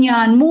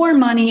Pashinyan more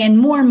money and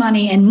more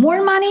money and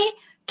more money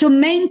to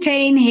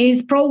maintain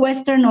his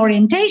pro-Western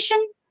orientation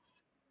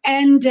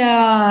and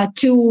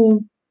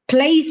to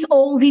place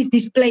all these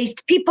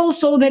displaced people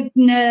so that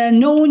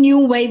no new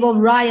wave of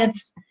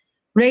riots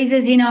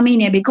raises in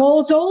Armenia,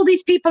 because all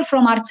these people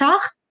from Artsakh,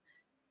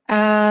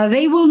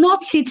 they will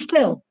not sit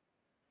still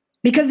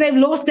because they've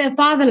lost their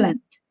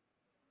fatherland,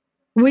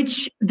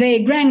 which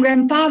their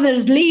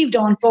grandfathers lived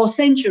on for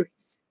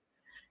centuries.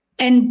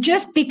 And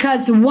just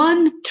because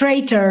one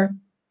traitor,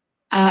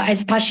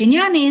 as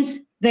Pashinyan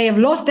is, they have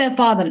lost their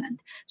fatherland.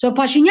 So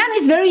Pashinyan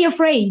is very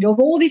afraid of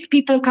all these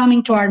people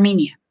coming to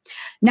Armenia.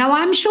 Now,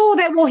 I'm sure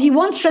that what he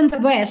wants from the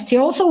West, he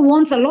also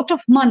wants a lot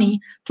of money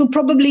to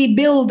probably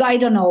build, I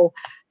don't know,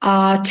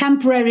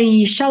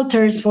 temporary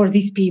shelters for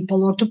these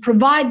people, or to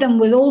provide them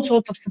with all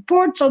sorts of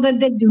support so that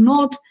they do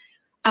not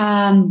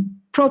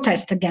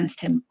protest against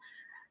him.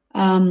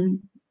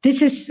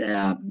 This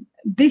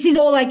is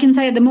all I can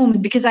say at the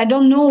moment, because I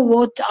don't know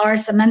what are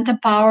Samantha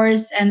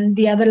Powers and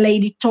the other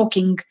lady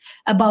talking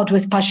about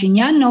with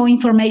Pashinyan. No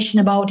information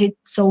about it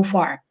so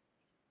far.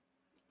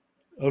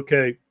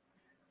 Okay.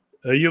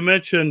 You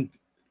mentioned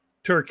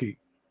Turkey.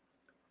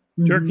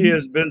 Mm-hmm. Turkey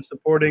has been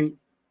supporting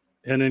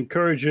and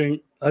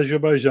encouraging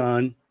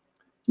Azerbaijan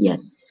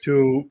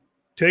to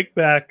take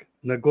back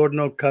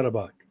Nagorno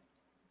Karabakh.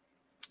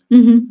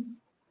 Mm-hmm.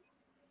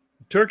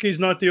 Turkey is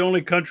not the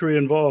only country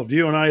involved.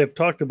 You and I have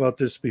talked about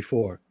this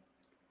before.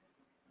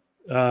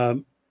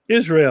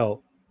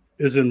 Israel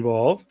is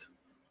involved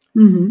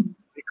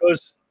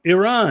because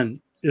Iran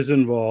is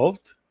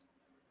involved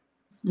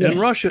and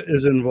Russia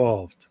is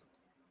involved.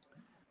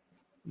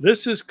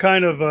 This is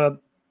kind of a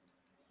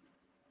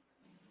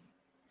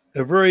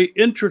very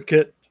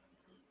intricate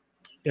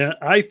and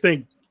I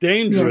think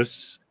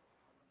dangerous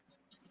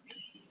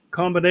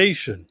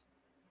combination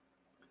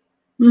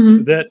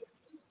that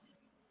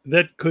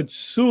could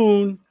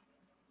soon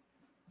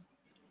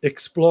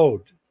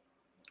explode.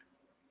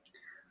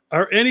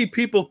 Are any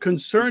people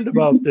concerned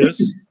about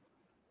this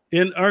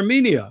in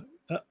Armenia?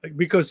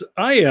 Because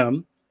I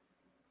am.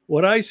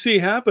 What I see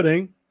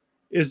happening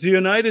is the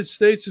United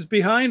States is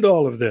behind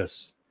all of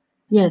this.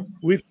 Yes.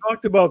 We've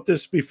talked about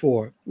this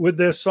before with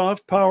their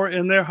soft power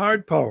and their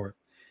hard power.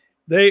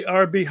 They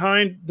are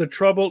behind the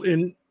trouble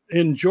in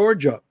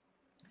Georgia,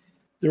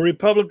 the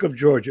Republic of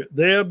Georgia.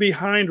 They are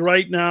behind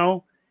right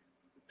now,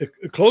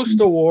 close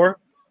to war,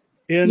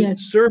 in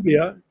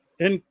Serbia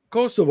and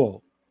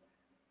Kosovo.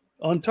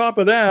 On top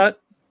of that,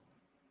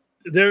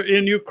 they're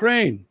in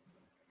Ukraine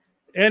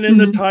and in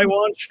the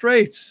Taiwan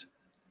Straits.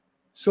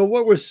 So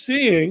what we're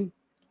seeing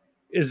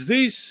is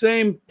these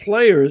same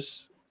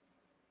players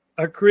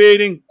are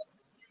creating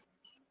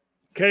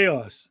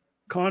chaos,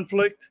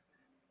 conflict,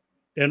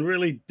 and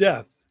really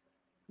death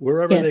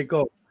wherever they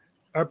go.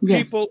 Are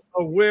people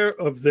aware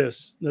of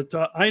this?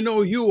 I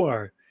know you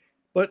are,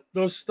 but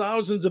those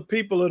thousands of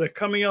people that are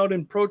coming out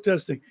and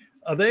protesting,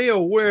 are they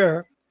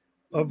aware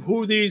of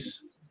who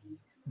these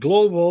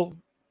global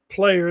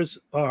players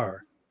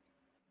are?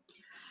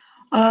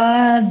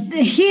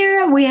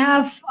 Here we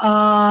have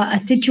a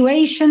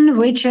situation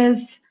which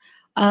is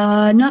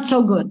not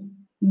so good,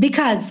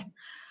 because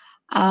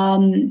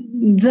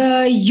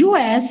the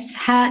US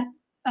had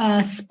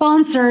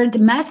sponsored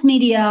mass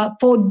media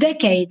for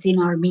decades in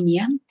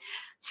Armenia.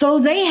 So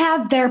they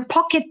have their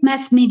pocket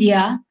mass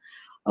media,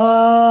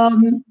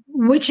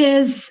 which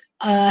is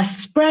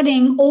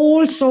spreading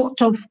all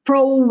sorts of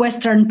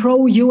pro-Western,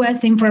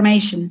 pro-US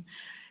information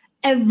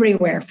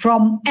everywhere.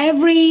 From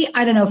every,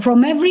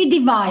 from every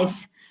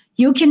device,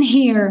 you can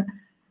hear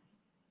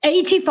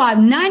 85,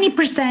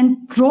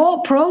 90%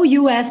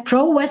 pro-US,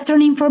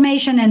 pro-Western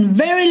information, and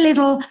very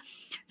little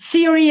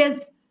serious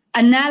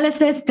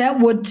analysis that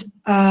would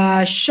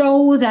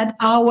show that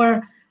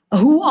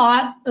who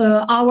are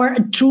our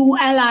true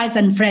allies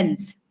and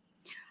friends.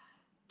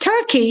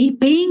 Turkey,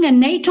 being a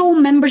NATO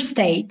member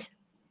state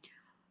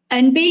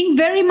and being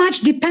very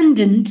much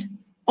dependent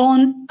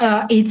on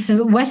its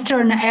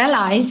Western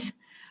allies,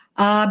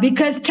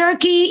 because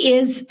Turkey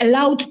is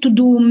allowed to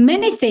do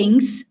many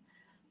things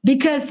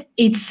because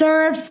it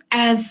serves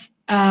as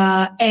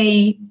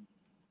a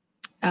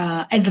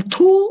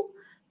tool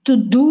to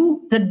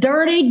do the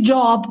dirty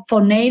job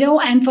for NATO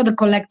and for the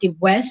collective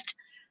West,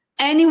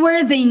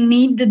 anywhere they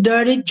need the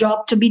dirty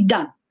job to be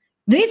done.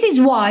 This is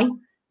why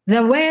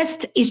the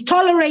West is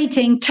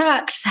tolerating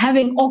Turks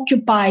having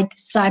occupied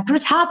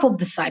Cyprus, half of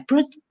the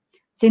Cyprus,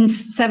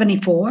 since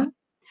 1974.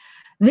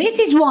 This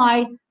is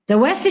why the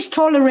West is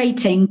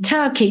tolerating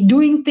Turkey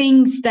doing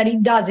things that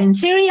it does in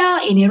Syria,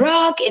 in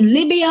Iraq, in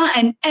Libya,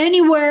 and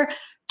anywhere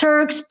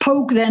Turks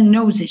poke their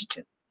noses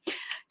to.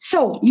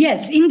 So,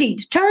 yes, indeed,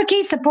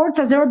 Turkey supports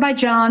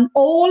Azerbaijan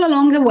all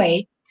along the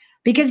way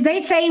because they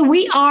say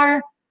we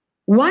are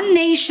one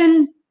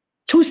nation,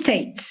 two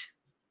states.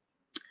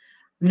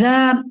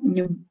 The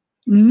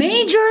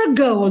major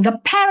goal, the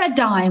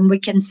paradigm, we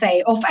can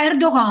say, of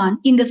Erdogan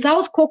in the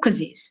South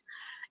Caucasus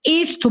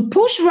is to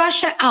push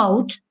Russia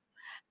out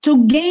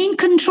to gain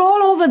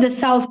control over the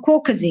South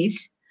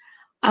Caucasus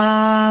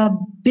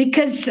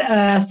because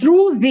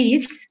through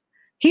this,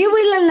 he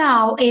will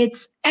allow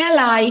its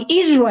ally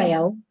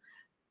Israel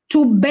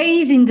to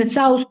base in the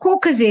South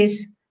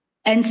Caucasus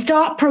and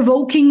start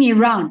provoking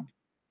Iran.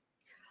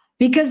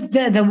 Because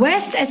the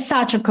West as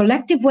such, a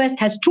collective West,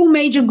 has two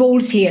major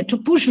goals here: to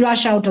push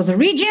Russia out of the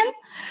region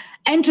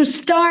and to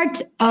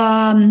start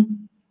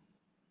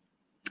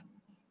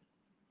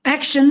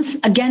actions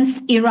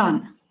against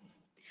Iran.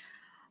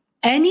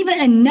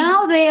 And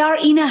now they are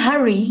in a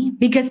hurry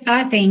because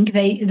I think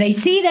they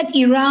see that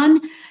Iran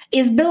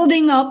is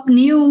building up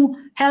new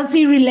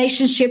healthy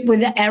relationship with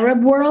the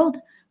Arab world,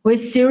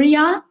 with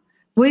Syria,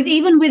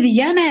 even with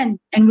Yemen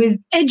and with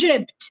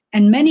Egypt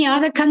and many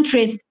other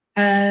countries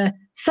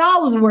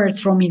southwards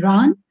from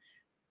Iran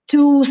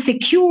to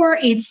secure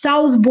its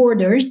south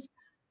borders.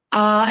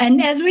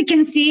 And as we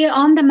can see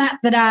on the map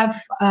that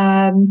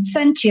I've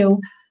sent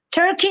you,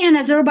 Turkey and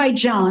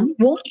Azerbaijan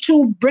want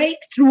to break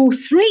through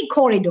 3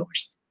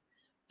 corridors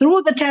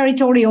through the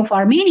territory of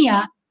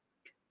Armenia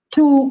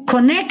to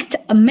connect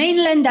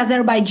mainland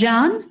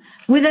Azerbaijan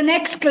with an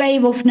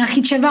exclave of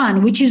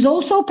Nakhichevan, which is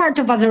also part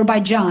of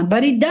Azerbaijan,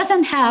 but it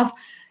doesn't have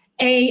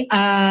a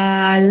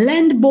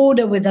land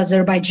border with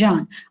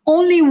Azerbaijan.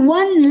 Only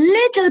one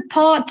little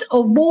part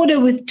of border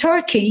with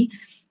Turkey,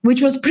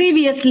 which was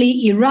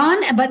previously Iran,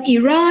 but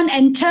Iran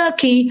and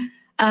Turkey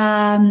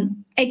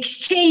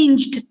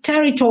exchanged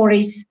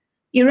territories.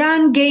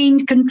 Iran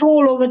gained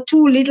control over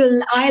 2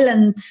 little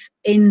islands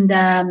in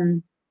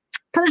the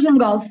Persian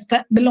Gulf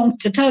that belonged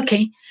to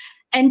Turkey,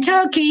 and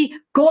Turkey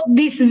got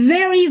this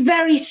very,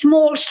 very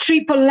small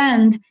strip of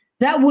land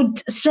that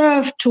would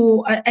serve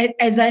to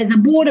as a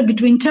border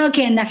between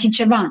Turkey and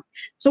Nakhichevan.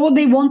 So what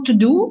they want to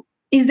do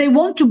is they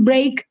want to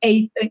break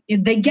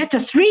they get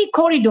 3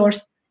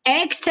 corridors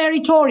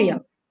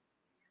ex-territorial,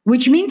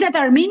 which means that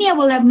Armenia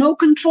will have no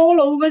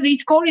control over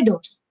these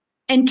corridors,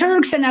 and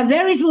Turks and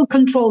Azeris will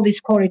control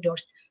these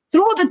corridors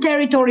through the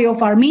territory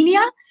of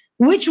Armenia,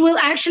 which will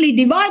actually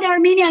divide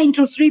Armenia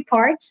into 3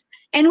 parts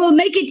and will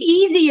make it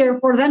easier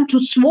for them to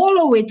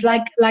swallow it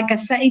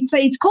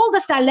it's called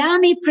the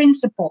salami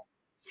principle.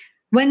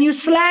 When you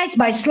slice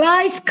by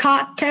slice,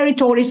 cut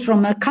territories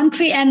from a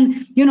country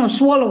and,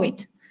 swallow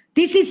it.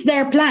 This is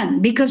their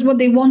plan, because what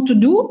they want to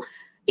do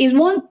is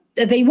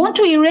they want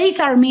to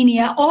erase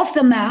Armenia off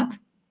the map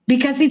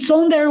because it's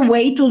on their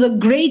way to the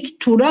great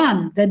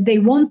Turan that they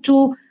want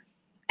to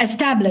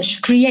establish,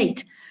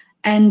 create.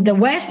 And the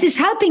West is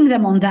helping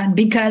them on that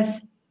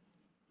because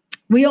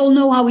we all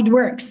know how it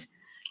works.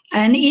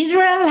 And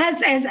Israel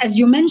has, as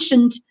you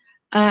mentioned,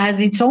 has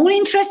its own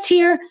interest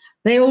here.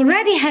 They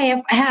already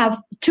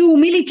have 2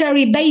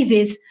 military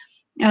bases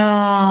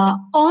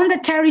on the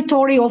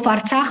territory of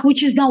Artsakh,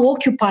 which is now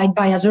occupied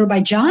by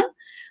Azerbaijan.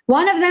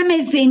 One of them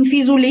is in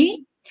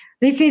Fizuli.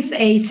 This is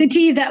a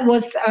city that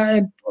was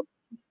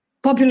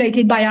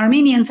populated by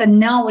Armenians, and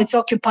now it's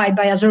occupied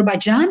by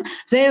Azerbaijan.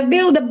 They have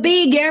built a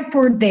big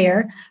airport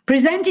there,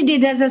 presented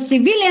it as a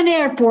civilian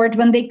airport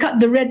when they cut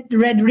the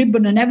red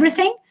ribbon and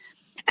everything.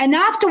 And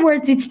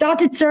afterwards, it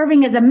started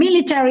serving as a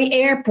military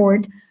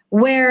airport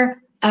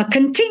where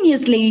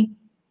continuously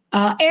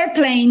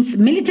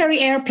military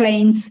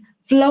airplanes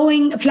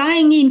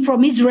flying in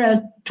from Israel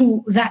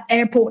to that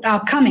airport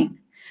are coming.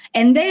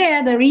 And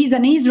there is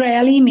an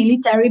Israeli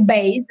military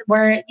base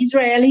where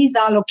Israelis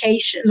are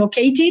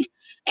located,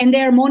 and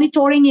they're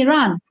monitoring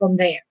Iran from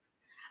there.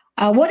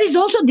 What is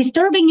also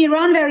disturbing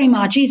Iran very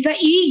much is the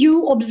EU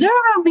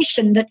observer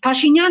mission that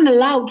Pashinyan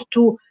allowed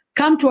to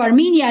come to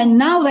Armenia, and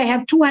now they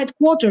have 2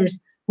 headquarters,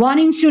 one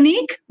in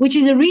Sunik, which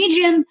is a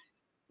region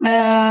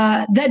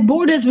that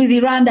borders with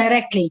Iran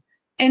directly,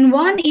 and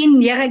one in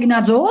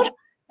Yerevan.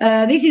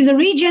 This is a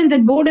region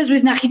that borders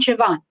with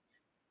Nakhichevan.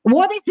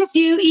 What is this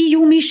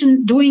EU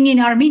mission doing in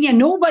Armenia?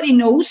 Nobody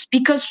knows,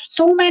 because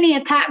so many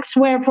attacks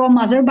were from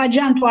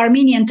Azerbaijan to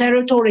Armenian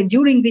territory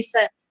during this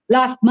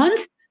last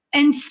month.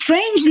 And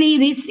strangely,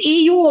 these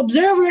EU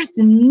observers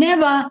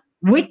never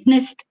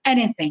witnessed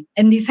anything.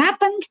 And this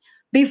happened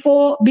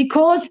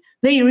because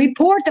they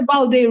report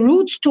about their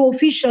routes to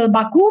official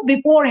Baku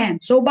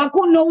beforehand. So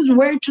Baku knows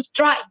where to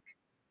strike,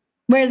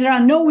 where there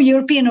are no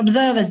European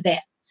observers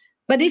there.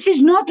 But this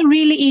is not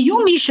really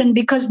EU mission,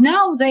 because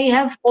now they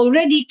have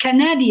already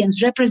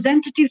Canadians,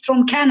 representatives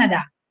from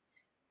Canada.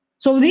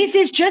 So this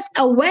is just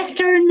a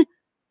Western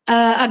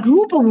a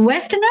group of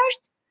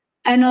Westerners,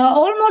 and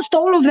almost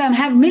all of them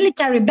have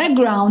military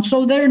background,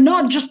 so they're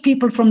not just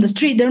people from the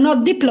street, they're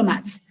not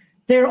diplomats.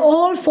 They're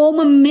all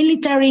former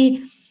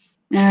military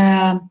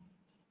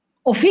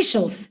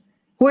officials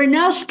who are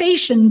now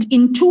stationed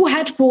in 2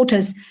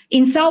 headquarters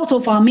in south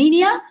of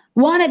Armenia,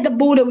 one at the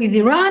border with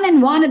Iran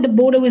and one at the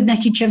border with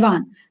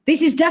Nakhichevan.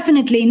 This is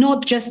definitely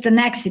not just an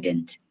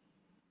accident.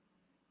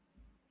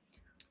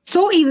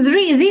 So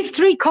if these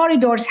 3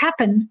 corridors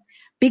happen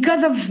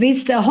because of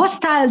these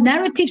hostile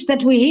narratives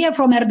that we hear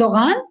from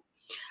Erdogan,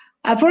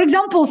 for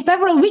example,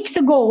 several days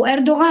ago,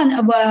 when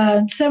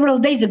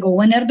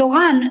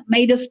Erdogan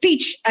made a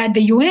speech at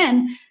the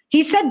UN,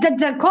 he said that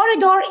the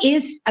corridor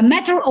is a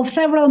matter of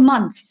several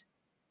months.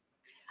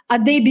 A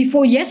day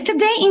before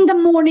yesterday in the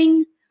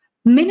morning,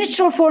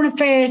 Minister of Foreign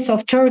Affairs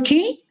of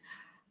Turkey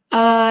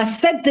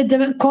said that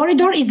the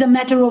corridor is a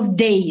matter of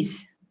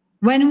days.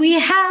 When we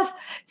have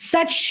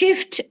such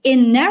shift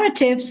in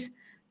narratives,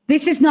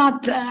 this is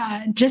not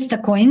just a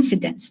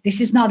coincidence. This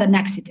is not an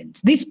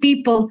accident. These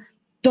people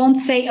don't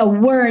say a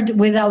word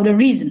without a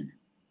reason.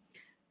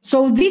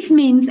 So this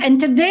means, and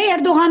today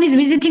Erdogan is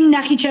visiting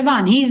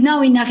Nakhichevan. He is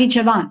now in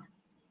Nakhichevan.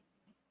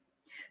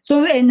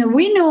 So, and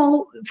we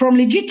know from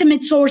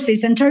legitimate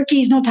sources, and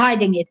Turkey is not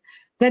hiding it,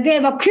 that they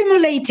have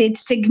accumulated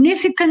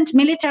significant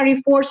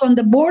military force on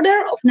the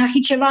border of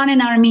Nakhichevan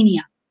and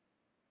Armenia.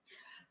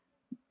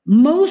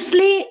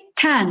 Mostly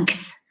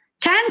tanks.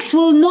 Tanks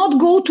will not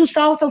go to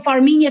south of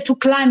Armenia to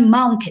climb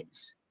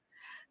mountains.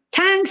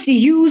 Tanks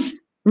use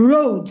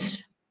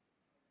roads.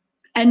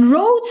 And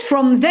roads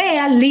from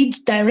there lead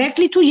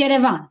directly to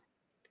Yerevan.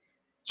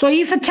 So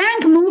if a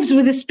tank moves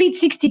with a speed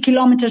 60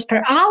 kilometers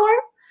per hour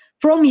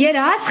from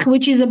Yerevan,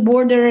 which is a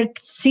border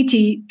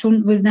city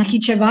with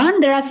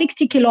Nakhichevan, there are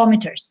 60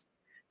 kilometers.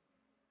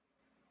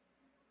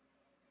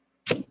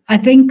 I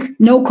think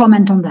no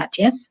comment on that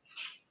yet.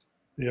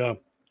 Yeah.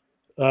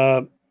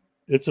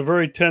 It's a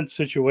very tense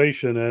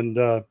situation.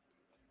 And,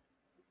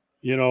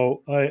 you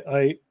know,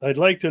 I'd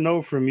like to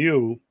know from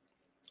you,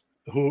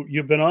 who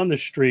you've been on the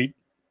street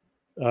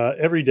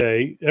every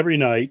day, every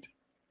night.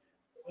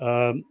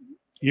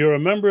 You're a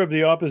member of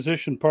the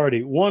opposition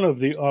party, one of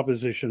the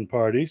opposition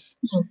parties.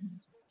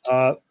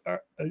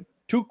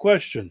 2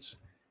 questions.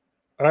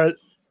 Are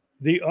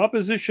the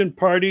opposition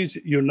parties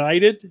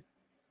united?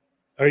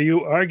 Are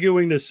you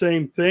arguing the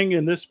same thing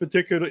in this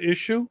particular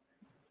issue?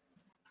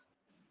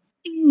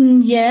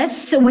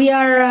 Yes, we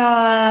are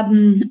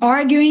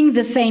arguing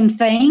the same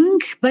thing,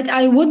 but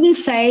I wouldn't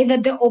say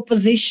that the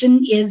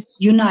opposition is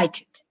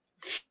united.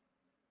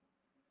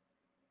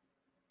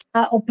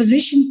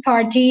 Opposition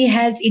party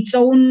has its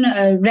own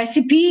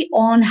recipe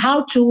on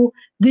how to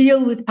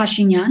deal with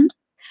Pashinyan.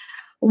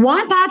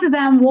 One part of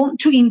them want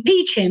to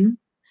impeach him,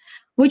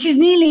 which is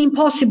nearly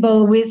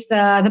impossible with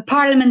the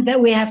parliament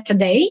that we have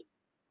today,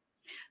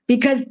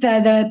 because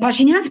the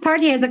Pashinyan's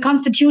party has a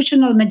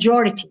constitutional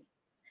majority.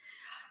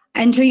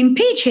 And to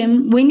impeach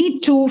him, we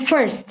need to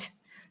first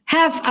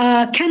have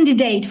a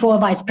candidate for a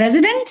vice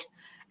president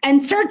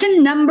and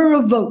certain number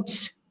of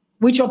votes,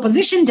 which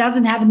opposition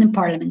doesn't have in the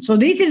parliament. So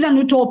this is an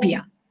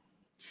utopia.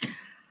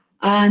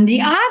 And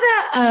the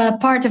other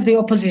part of the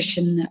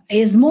opposition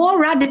is more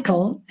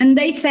radical, and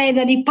they say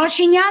that if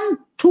Pashinyan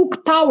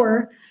took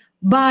power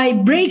by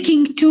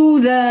breaking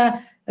to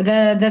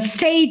the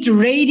state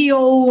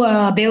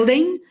radio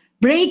building,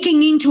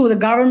 breaking into the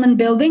government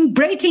building,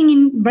 breaking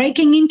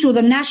into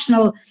the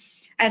National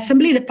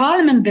Assembly, the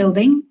parliament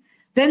building,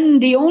 then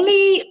the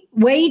only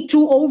way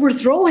to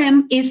overthrow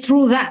him is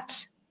through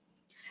that.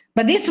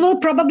 But this will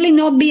probably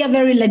not be a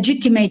very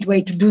legitimate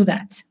way to do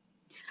that.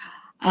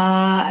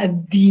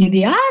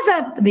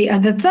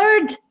 The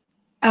third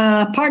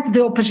part of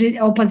the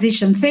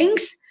opposition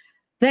thinks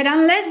that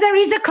unless there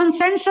is a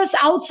consensus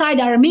outside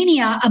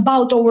Armenia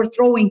about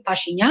overthrowing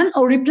Pashinyan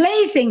or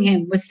replacing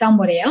him with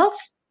somebody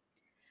else,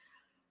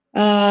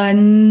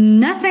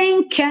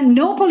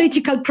 no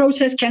political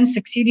process can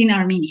succeed in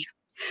Armenia,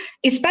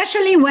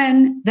 especially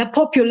when the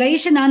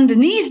population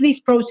underneath these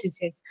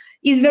processes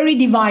is very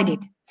divided.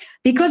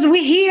 Because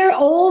we hear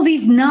all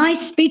these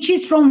nice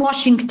speeches from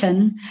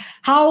Washington,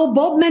 how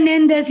Bob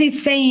Menendez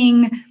is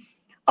saying,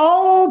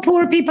 oh,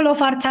 poor people of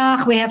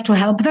Artsakh, we have to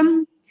help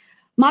them.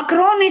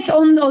 Macron is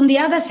on the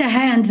other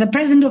hand, the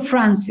president of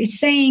France is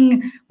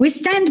saying, we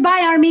stand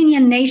by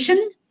Armenian nation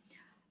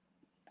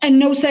and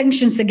no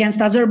sanctions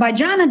against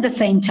Azerbaijan at the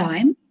same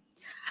time.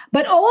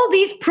 But all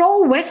these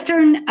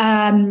pro-Western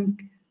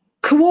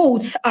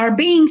quotes are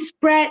being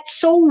spread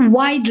so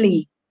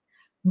widely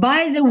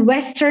by the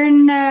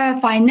Western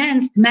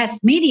financed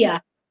mass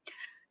media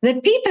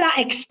that people are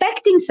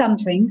expecting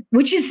something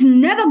which is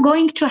never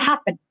going to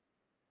happen.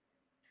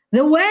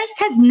 The West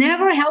has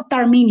never helped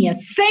Armenia.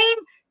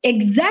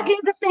 Exactly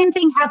the same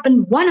thing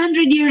happened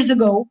 100 years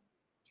ago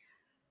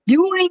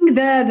during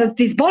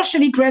this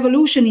Bolshevik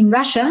revolution in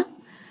Russia,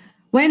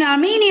 when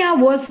Armenia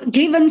was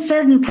given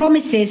certain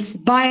promises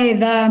by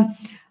the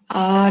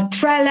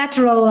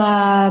trilateral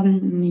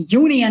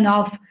union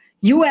of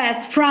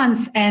US,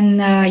 France,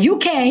 and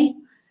UK,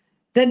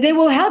 that they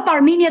will help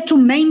Armenia to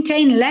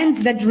maintain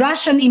lands that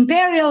Russian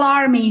Imperial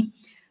Army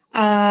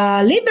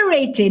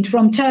liberated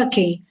from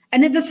Turkey.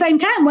 And at the same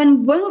time,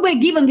 when we were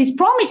given these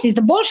promises,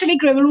 the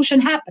Bolshevik Revolution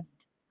happened.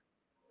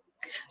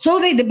 So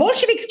the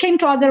Bolsheviks came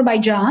to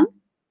Azerbaijan,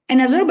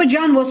 and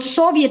Azerbaijan was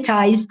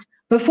Sovietized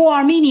before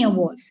Armenia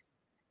was.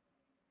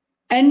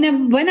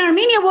 And when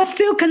Armenia was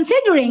still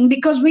considering,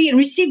 because we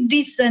received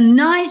these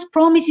nice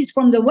promises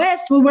from the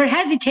West, we were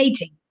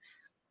hesitating.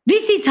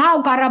 This is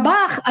how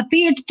Karabakh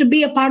appeared to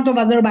be a part of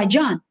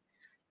Azerbaijan,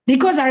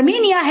 because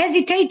Armenia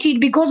hesitated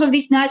because of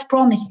these nice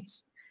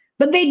promises.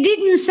 But they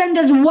didn't send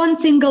us one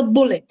single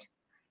bullet.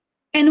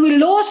 And we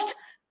lost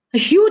a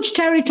huge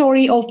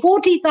territory of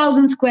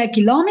 40,000 square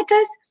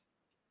kilometers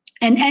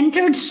and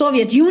entered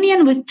Soviet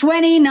Union with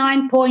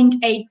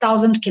 29.8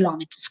 thousand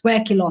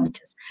square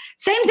kilometers.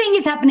 Same thing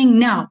is happening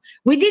now.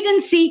 We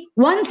didn't see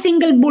one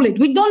single bullet.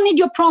 We don't need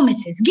your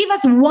promises. Give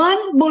us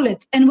one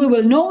bullet and we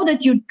will know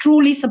that you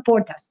truly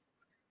support us.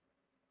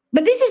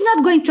 But this is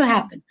not going to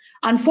happen.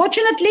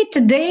 Unfortunately,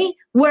 today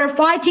we're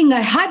fighting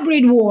a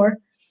hybrid war,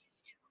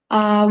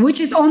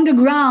 which is on the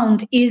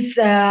ground, is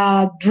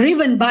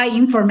driven by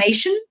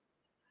information.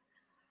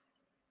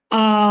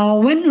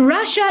 When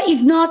Russia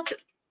is not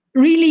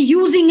really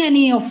using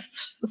any of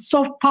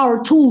soft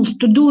power tools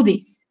to do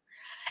this.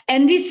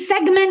 And this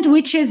segment,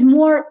 which is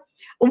more,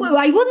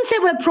 I wouldn't say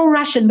we're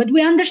pro-Russian, but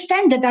we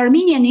understand that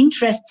Armenian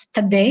interests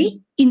today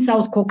in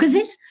South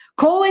Caucasus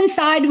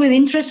coincide with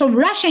interests of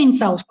Russia in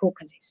South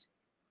Caucasus.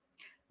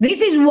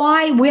 This is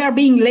why we are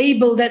being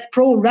labeled as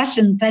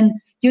pro-Russians and,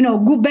 you know,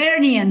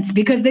 gubernians,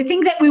 because they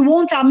think that we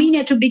want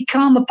Armenia to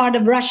become a part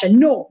of Russia.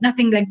 No,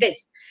 nothing like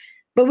this.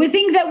 But we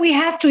think that we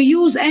have to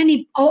use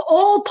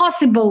all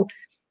possible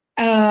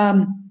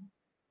allies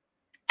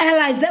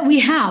that we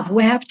have.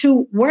 We have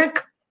to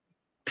work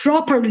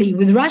properly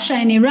with Russia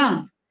and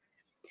Iran.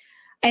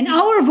 And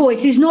our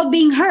voice is not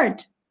being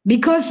heard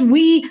because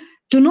we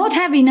do not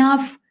have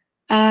enough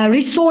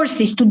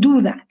resources to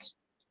do that.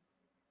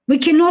 We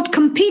cannot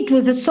compete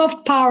with the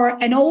soft power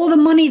and all the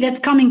money that's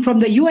coming from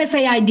the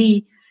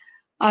USAID.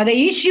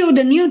 They issued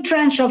a new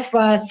tranche of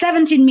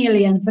 17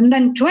 millions and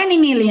then 20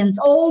 millions,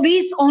 all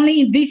this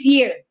only this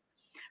year,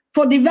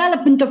 for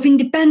development of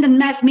independent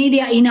mass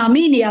media in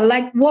Armenia.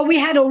 Like what we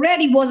had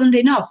already wasn't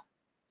enough.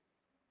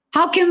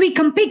 How can we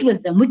compete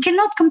with them? We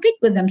cannot compete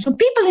with them. So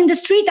people in the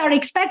street are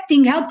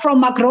expecting help from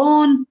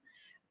Macron,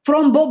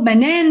 from Bob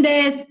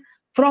Menendez,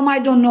 from I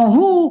don't know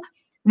who,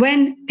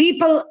 when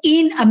people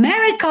in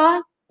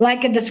America,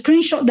 like at the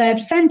screenshot that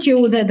I've sent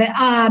you, the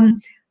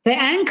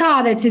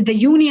ANCA, that is the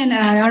union,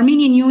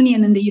 Armenian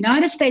Union in the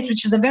United States,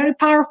 which is a very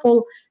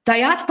powerful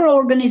diaspora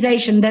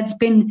organization that's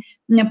been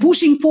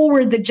pushing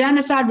forward the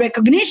genocide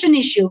recognition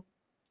issue.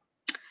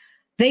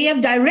 They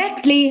have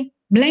directly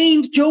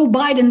blamed Joe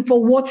Biden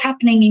for what's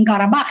happening in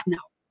Karabakh now,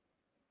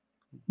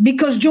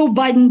 because Joe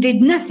Biden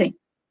did nothing.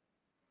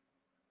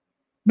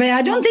 But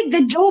I don't think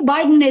that Joe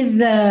Biden is,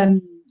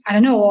 I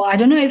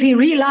don't know if he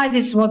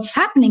realizes what's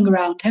happening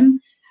around him,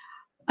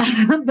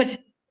 but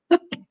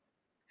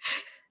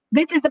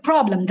this is the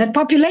problem, that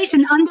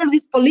population under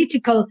these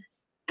political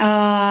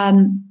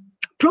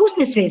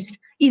processes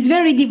is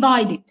very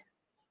divided.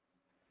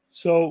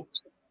 So,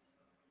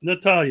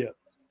 Natalia,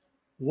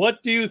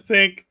 what do you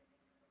think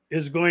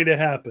is going to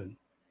happen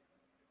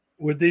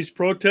with these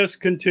protests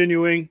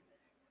continuing?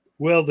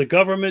 Will the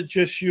government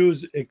just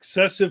use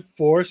excessive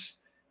force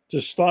to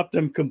stop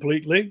them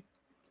completely?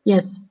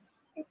 Yes.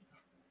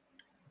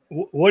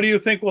 What do you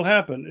think will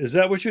happen? Is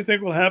that what you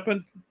think will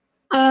happen?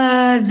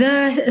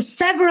 The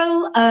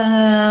several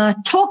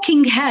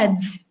talking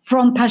heads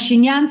from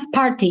Pashinyan's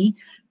party,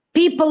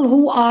 people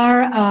who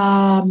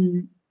are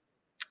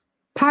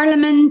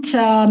parliament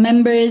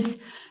members,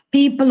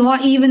 people who are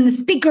even the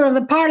Speaker of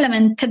the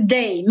Parliament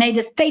today, made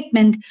a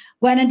statement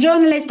when a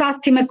journalist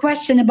asked him a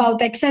question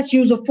about excess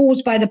use of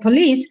force by the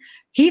police.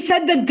 He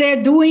said that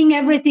they're doing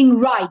everything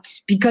right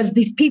because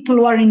these people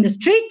who are in the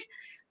street,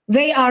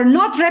 they are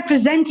not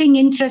representing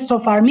interests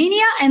of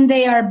Armenia, and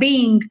they are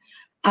being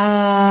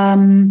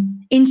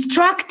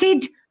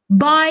instructed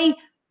by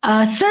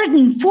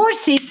certain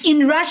forces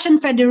in Russian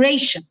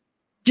Federation.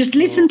 Just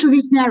listen to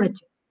this narrative.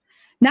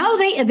 Now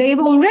they've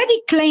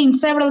already claimed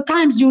several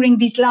times during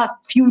these last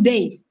few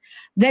days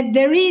that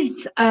there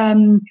is,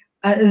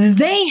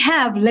 they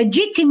have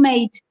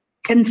legitimate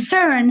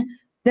concern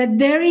that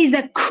there is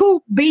a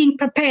coup being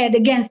prepared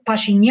against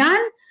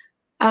Pashinyan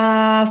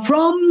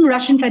from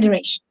Russian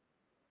Federation.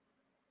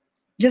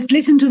 Just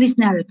listen to this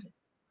narrative.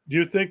 Do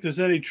you think there's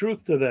any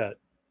truth to that?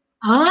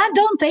 I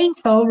don't think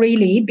so,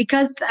 really,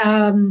 because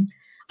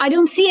I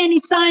don't see any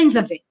signs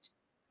of it.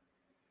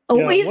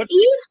 Yeah, if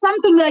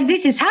something like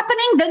this is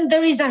happening, then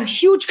there is a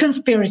huge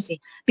conspiracy,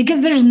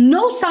 because there's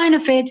no sign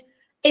of it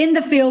in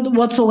the field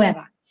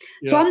whatsoever.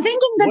 Yeah. So I'm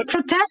thinking that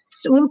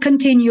protests will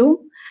continue,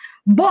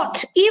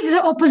 but if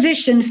the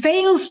opposition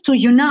fails to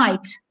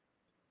unite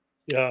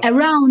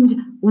around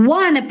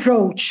one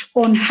approach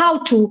on how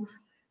to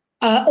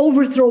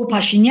overthrow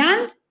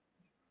Pashinyan,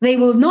 they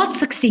will not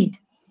succeed.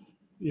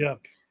 Yeah.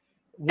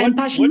 And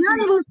Pashinyan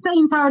will stay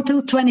in power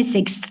till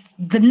 26.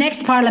 The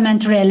next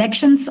parliamentary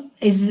elections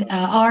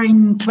are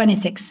in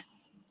 26.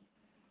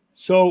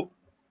 So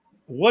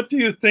what do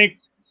you think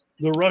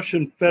the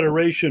Russian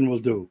Federation will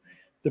do?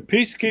 The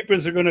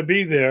peacekeepers are going to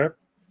be there.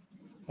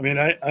 I mean,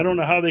 I don't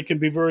know how they can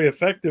be very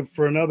effective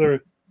for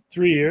another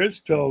 3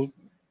 years till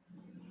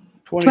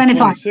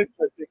 2026,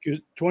 I think,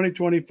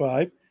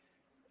 2025.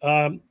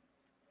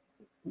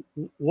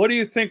 What do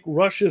you think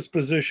Russia's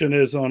position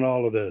is on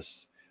all of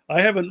this?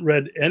 I haven't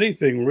read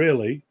anything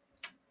really.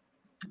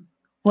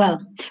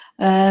 Well,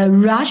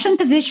 Russian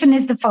position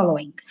is the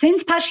following.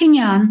 Since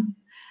Pashinyan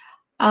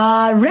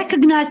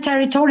recognized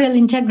territorial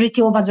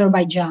integrity of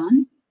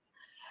Azerbaijan,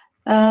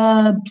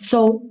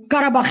 so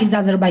Karabakh is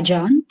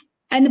Azerbaijan,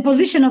 and the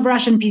position of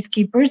Russian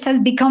peacekeepers has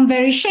become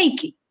very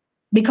shaky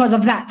because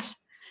of that.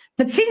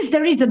 But since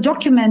there is a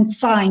document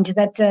signed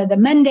that the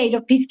mandate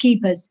of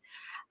peacekeepers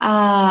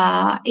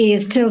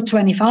is till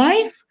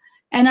 25,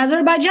 and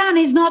Azerbaijan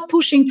is not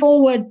pushing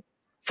forward,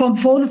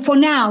 for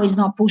now is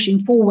not pushing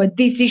forward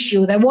this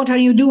issue, that what are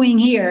you doing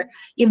here?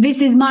 If this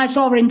is my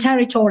sovereign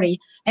territory,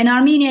 and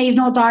Armenia is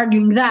not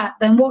arguing that,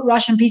 then what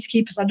Russian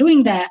peacekeepers are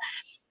doing there?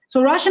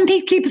 So Russian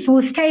peacekeepers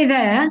will stay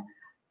there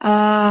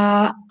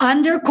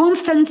under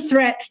constant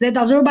threat that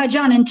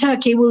Azerbaijan and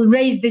Turkey will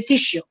raise this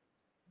issue.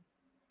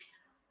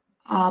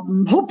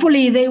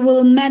 Hopefully they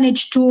will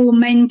manage to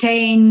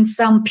maintain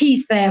some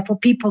peace there for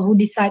people who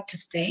decide to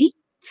stay.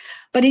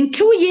 But in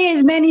 2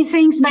 years, many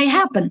things may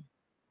happen.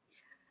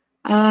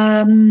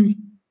 I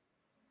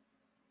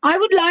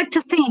would like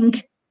to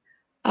think,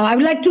 I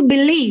would like to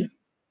believe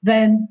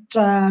that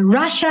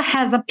Russia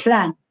has a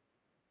plan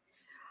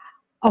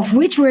of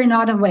which we're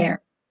not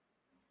aware.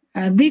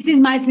 This is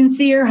my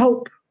sincere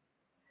hope.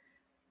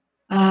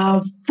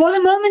 For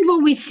the moment,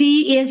 what we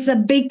see is a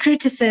big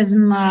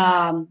criticism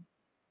of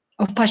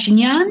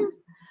Pashinyan.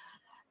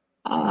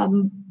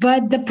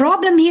 But the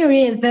problem here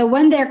is that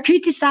when they're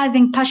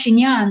criticizing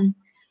Pashinyan,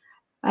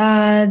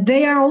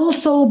 they are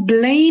also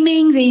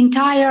blaming the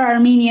entire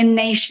Armenian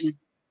nation,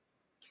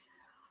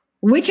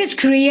 which is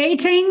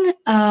creating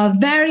a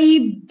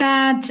very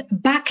bad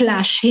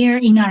backlash here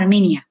in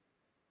Armenia.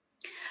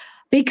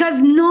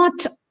 Because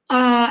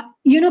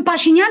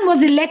Pashinyan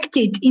was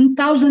elected in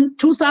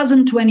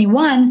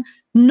 2021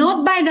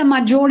 not by the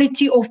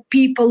majority of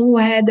people who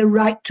had the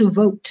right to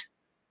vote.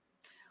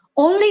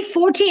 Only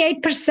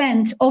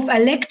 48% of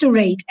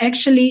electorate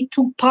actually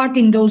took part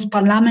in those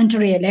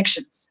parliamentary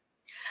elections.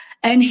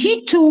 And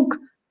he took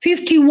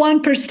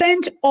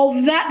 51%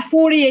 of that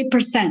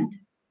 48%,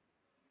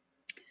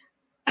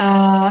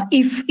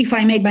 if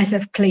I make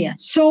myself clear.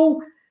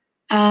 So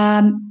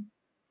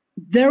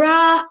there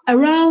are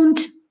around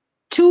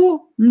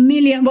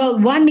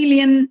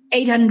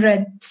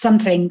 1,800,000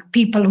 something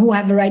people who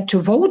have a right to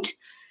vote,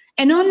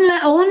 and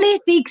only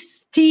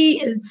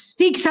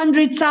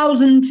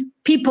 600,000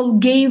 people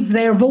gave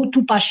their vote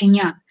to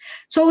Pashinyan.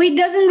 So he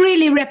doesn't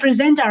really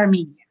represent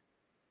Armenia.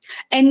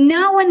 And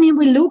now when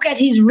we look at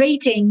his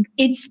rating,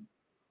 it's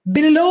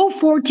below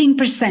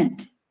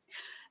 14%.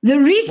 The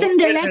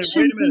recent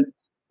election...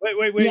 Wait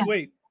a minute.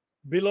 Wait.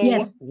 Below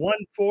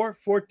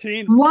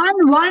 14?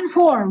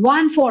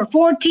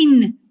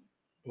 14.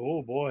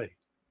 Oh, boy.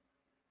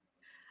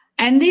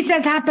 And this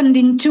has happened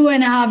in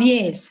 2.5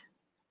 years.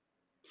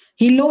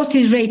 He lost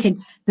his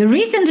rating. The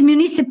recent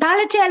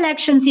municipality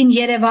elections in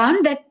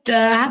Yerevan that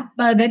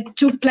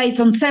took place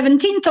on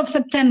 17th of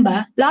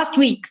September, last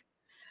week,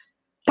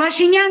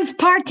 Pashinyan's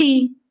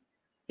party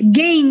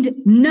gained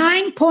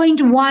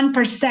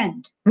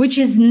 9.1%, which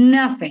is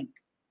nothing.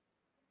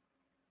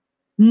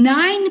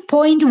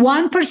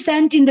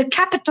 9.1% in the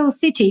capital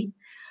city,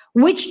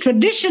 which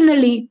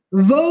traditionally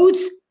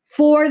votes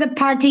for the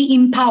party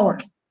in power.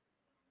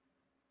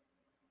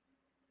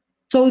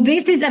 So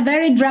this is a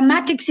very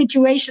dramatic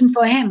situation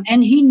for him,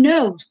 and he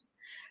knows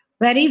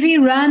that if he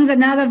runs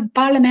another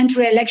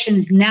parliamentary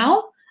elections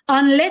now,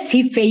 unless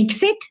he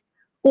fakes it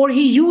or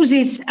he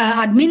uses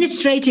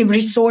administrative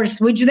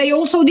resource, which they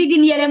also did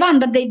in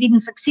Yerevan, but they didn't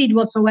succeed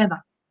whatsoever.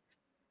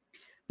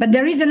 But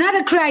there is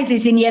another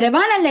crisis in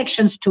Yerevan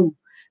elections too,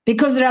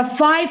 because there are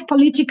 5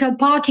 political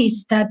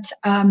parties that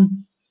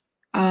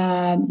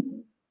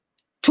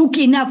took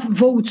enough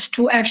votes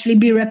to actually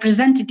be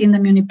represented in the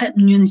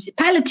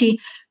municipality,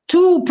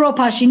 2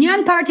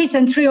 pro-Pashinyan parties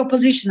and 3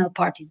 oppositional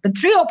parties. But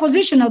 3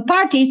 oppositional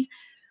parties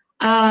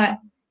are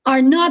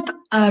not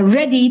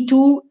ready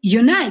to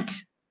unite.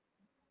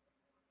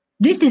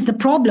 This is the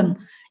problem.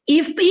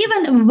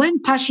 Even when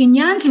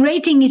Pashinyan's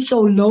rating is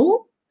so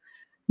low,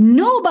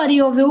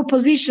 nobody of the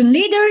opposition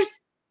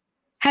leaders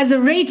has a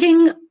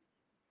rating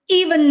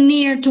even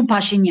near to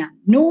Pashinyan.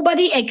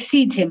 Nobody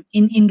exceeds him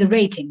in the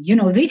rating.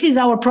 This is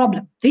our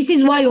problem. This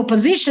is why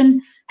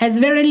opposition has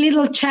very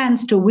little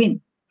chance to win.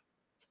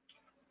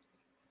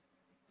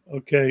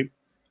 Okay.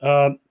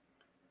 To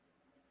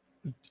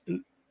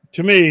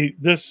me,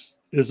 this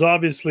is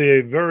obviously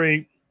a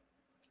very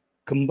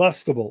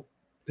combustible,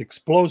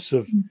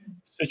 explosive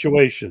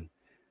situation.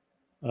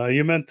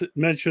 You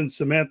mentioned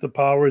Samantha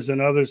Powers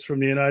and others from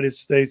the United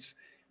States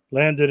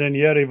landed in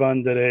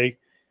Yerevan today.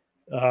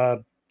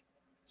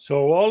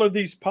 So all of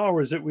these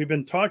powers that we've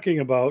been talking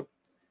about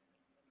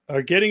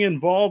are getting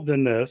involved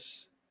in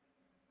this.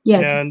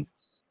 Yes.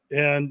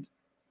 And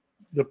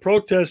the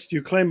protests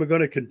you claim are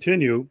going to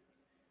continue.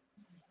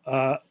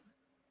 I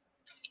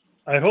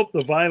hope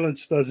the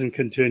violence doesn't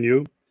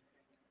continue,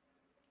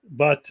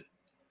 but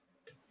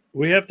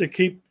we have to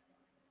keep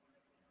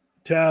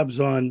tabs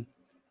on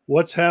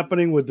what's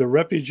happening with the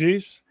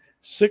refugees.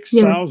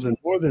 6,000,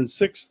 more than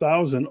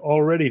 6,000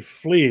 already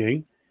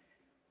fleeing.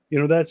 You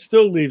know, that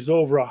still leaves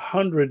over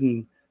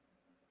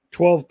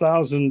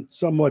 112,000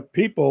 somewhat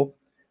people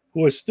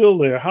who are still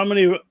there. How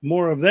many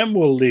more of them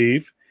will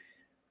leave?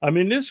 I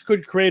mean, this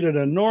could create an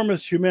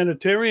enormous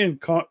humanitarian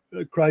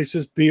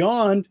crisis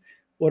beyond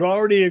what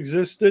already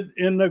existed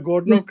in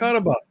Nagorno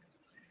Karabakh.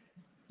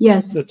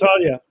 Yes.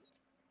 Natalia,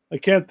 I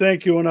can't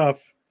thank you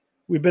enough.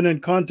 We've been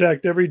in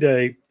contact every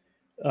day.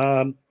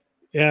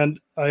 And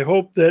I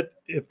hope that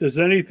if there's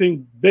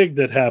anything big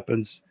that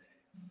happens,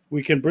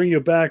 we can bring you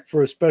back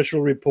for a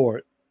special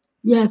report.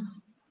 Yes,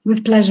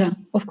 with pleasure,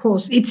 of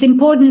course. It's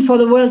important for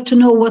the world to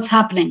know what's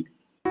happening.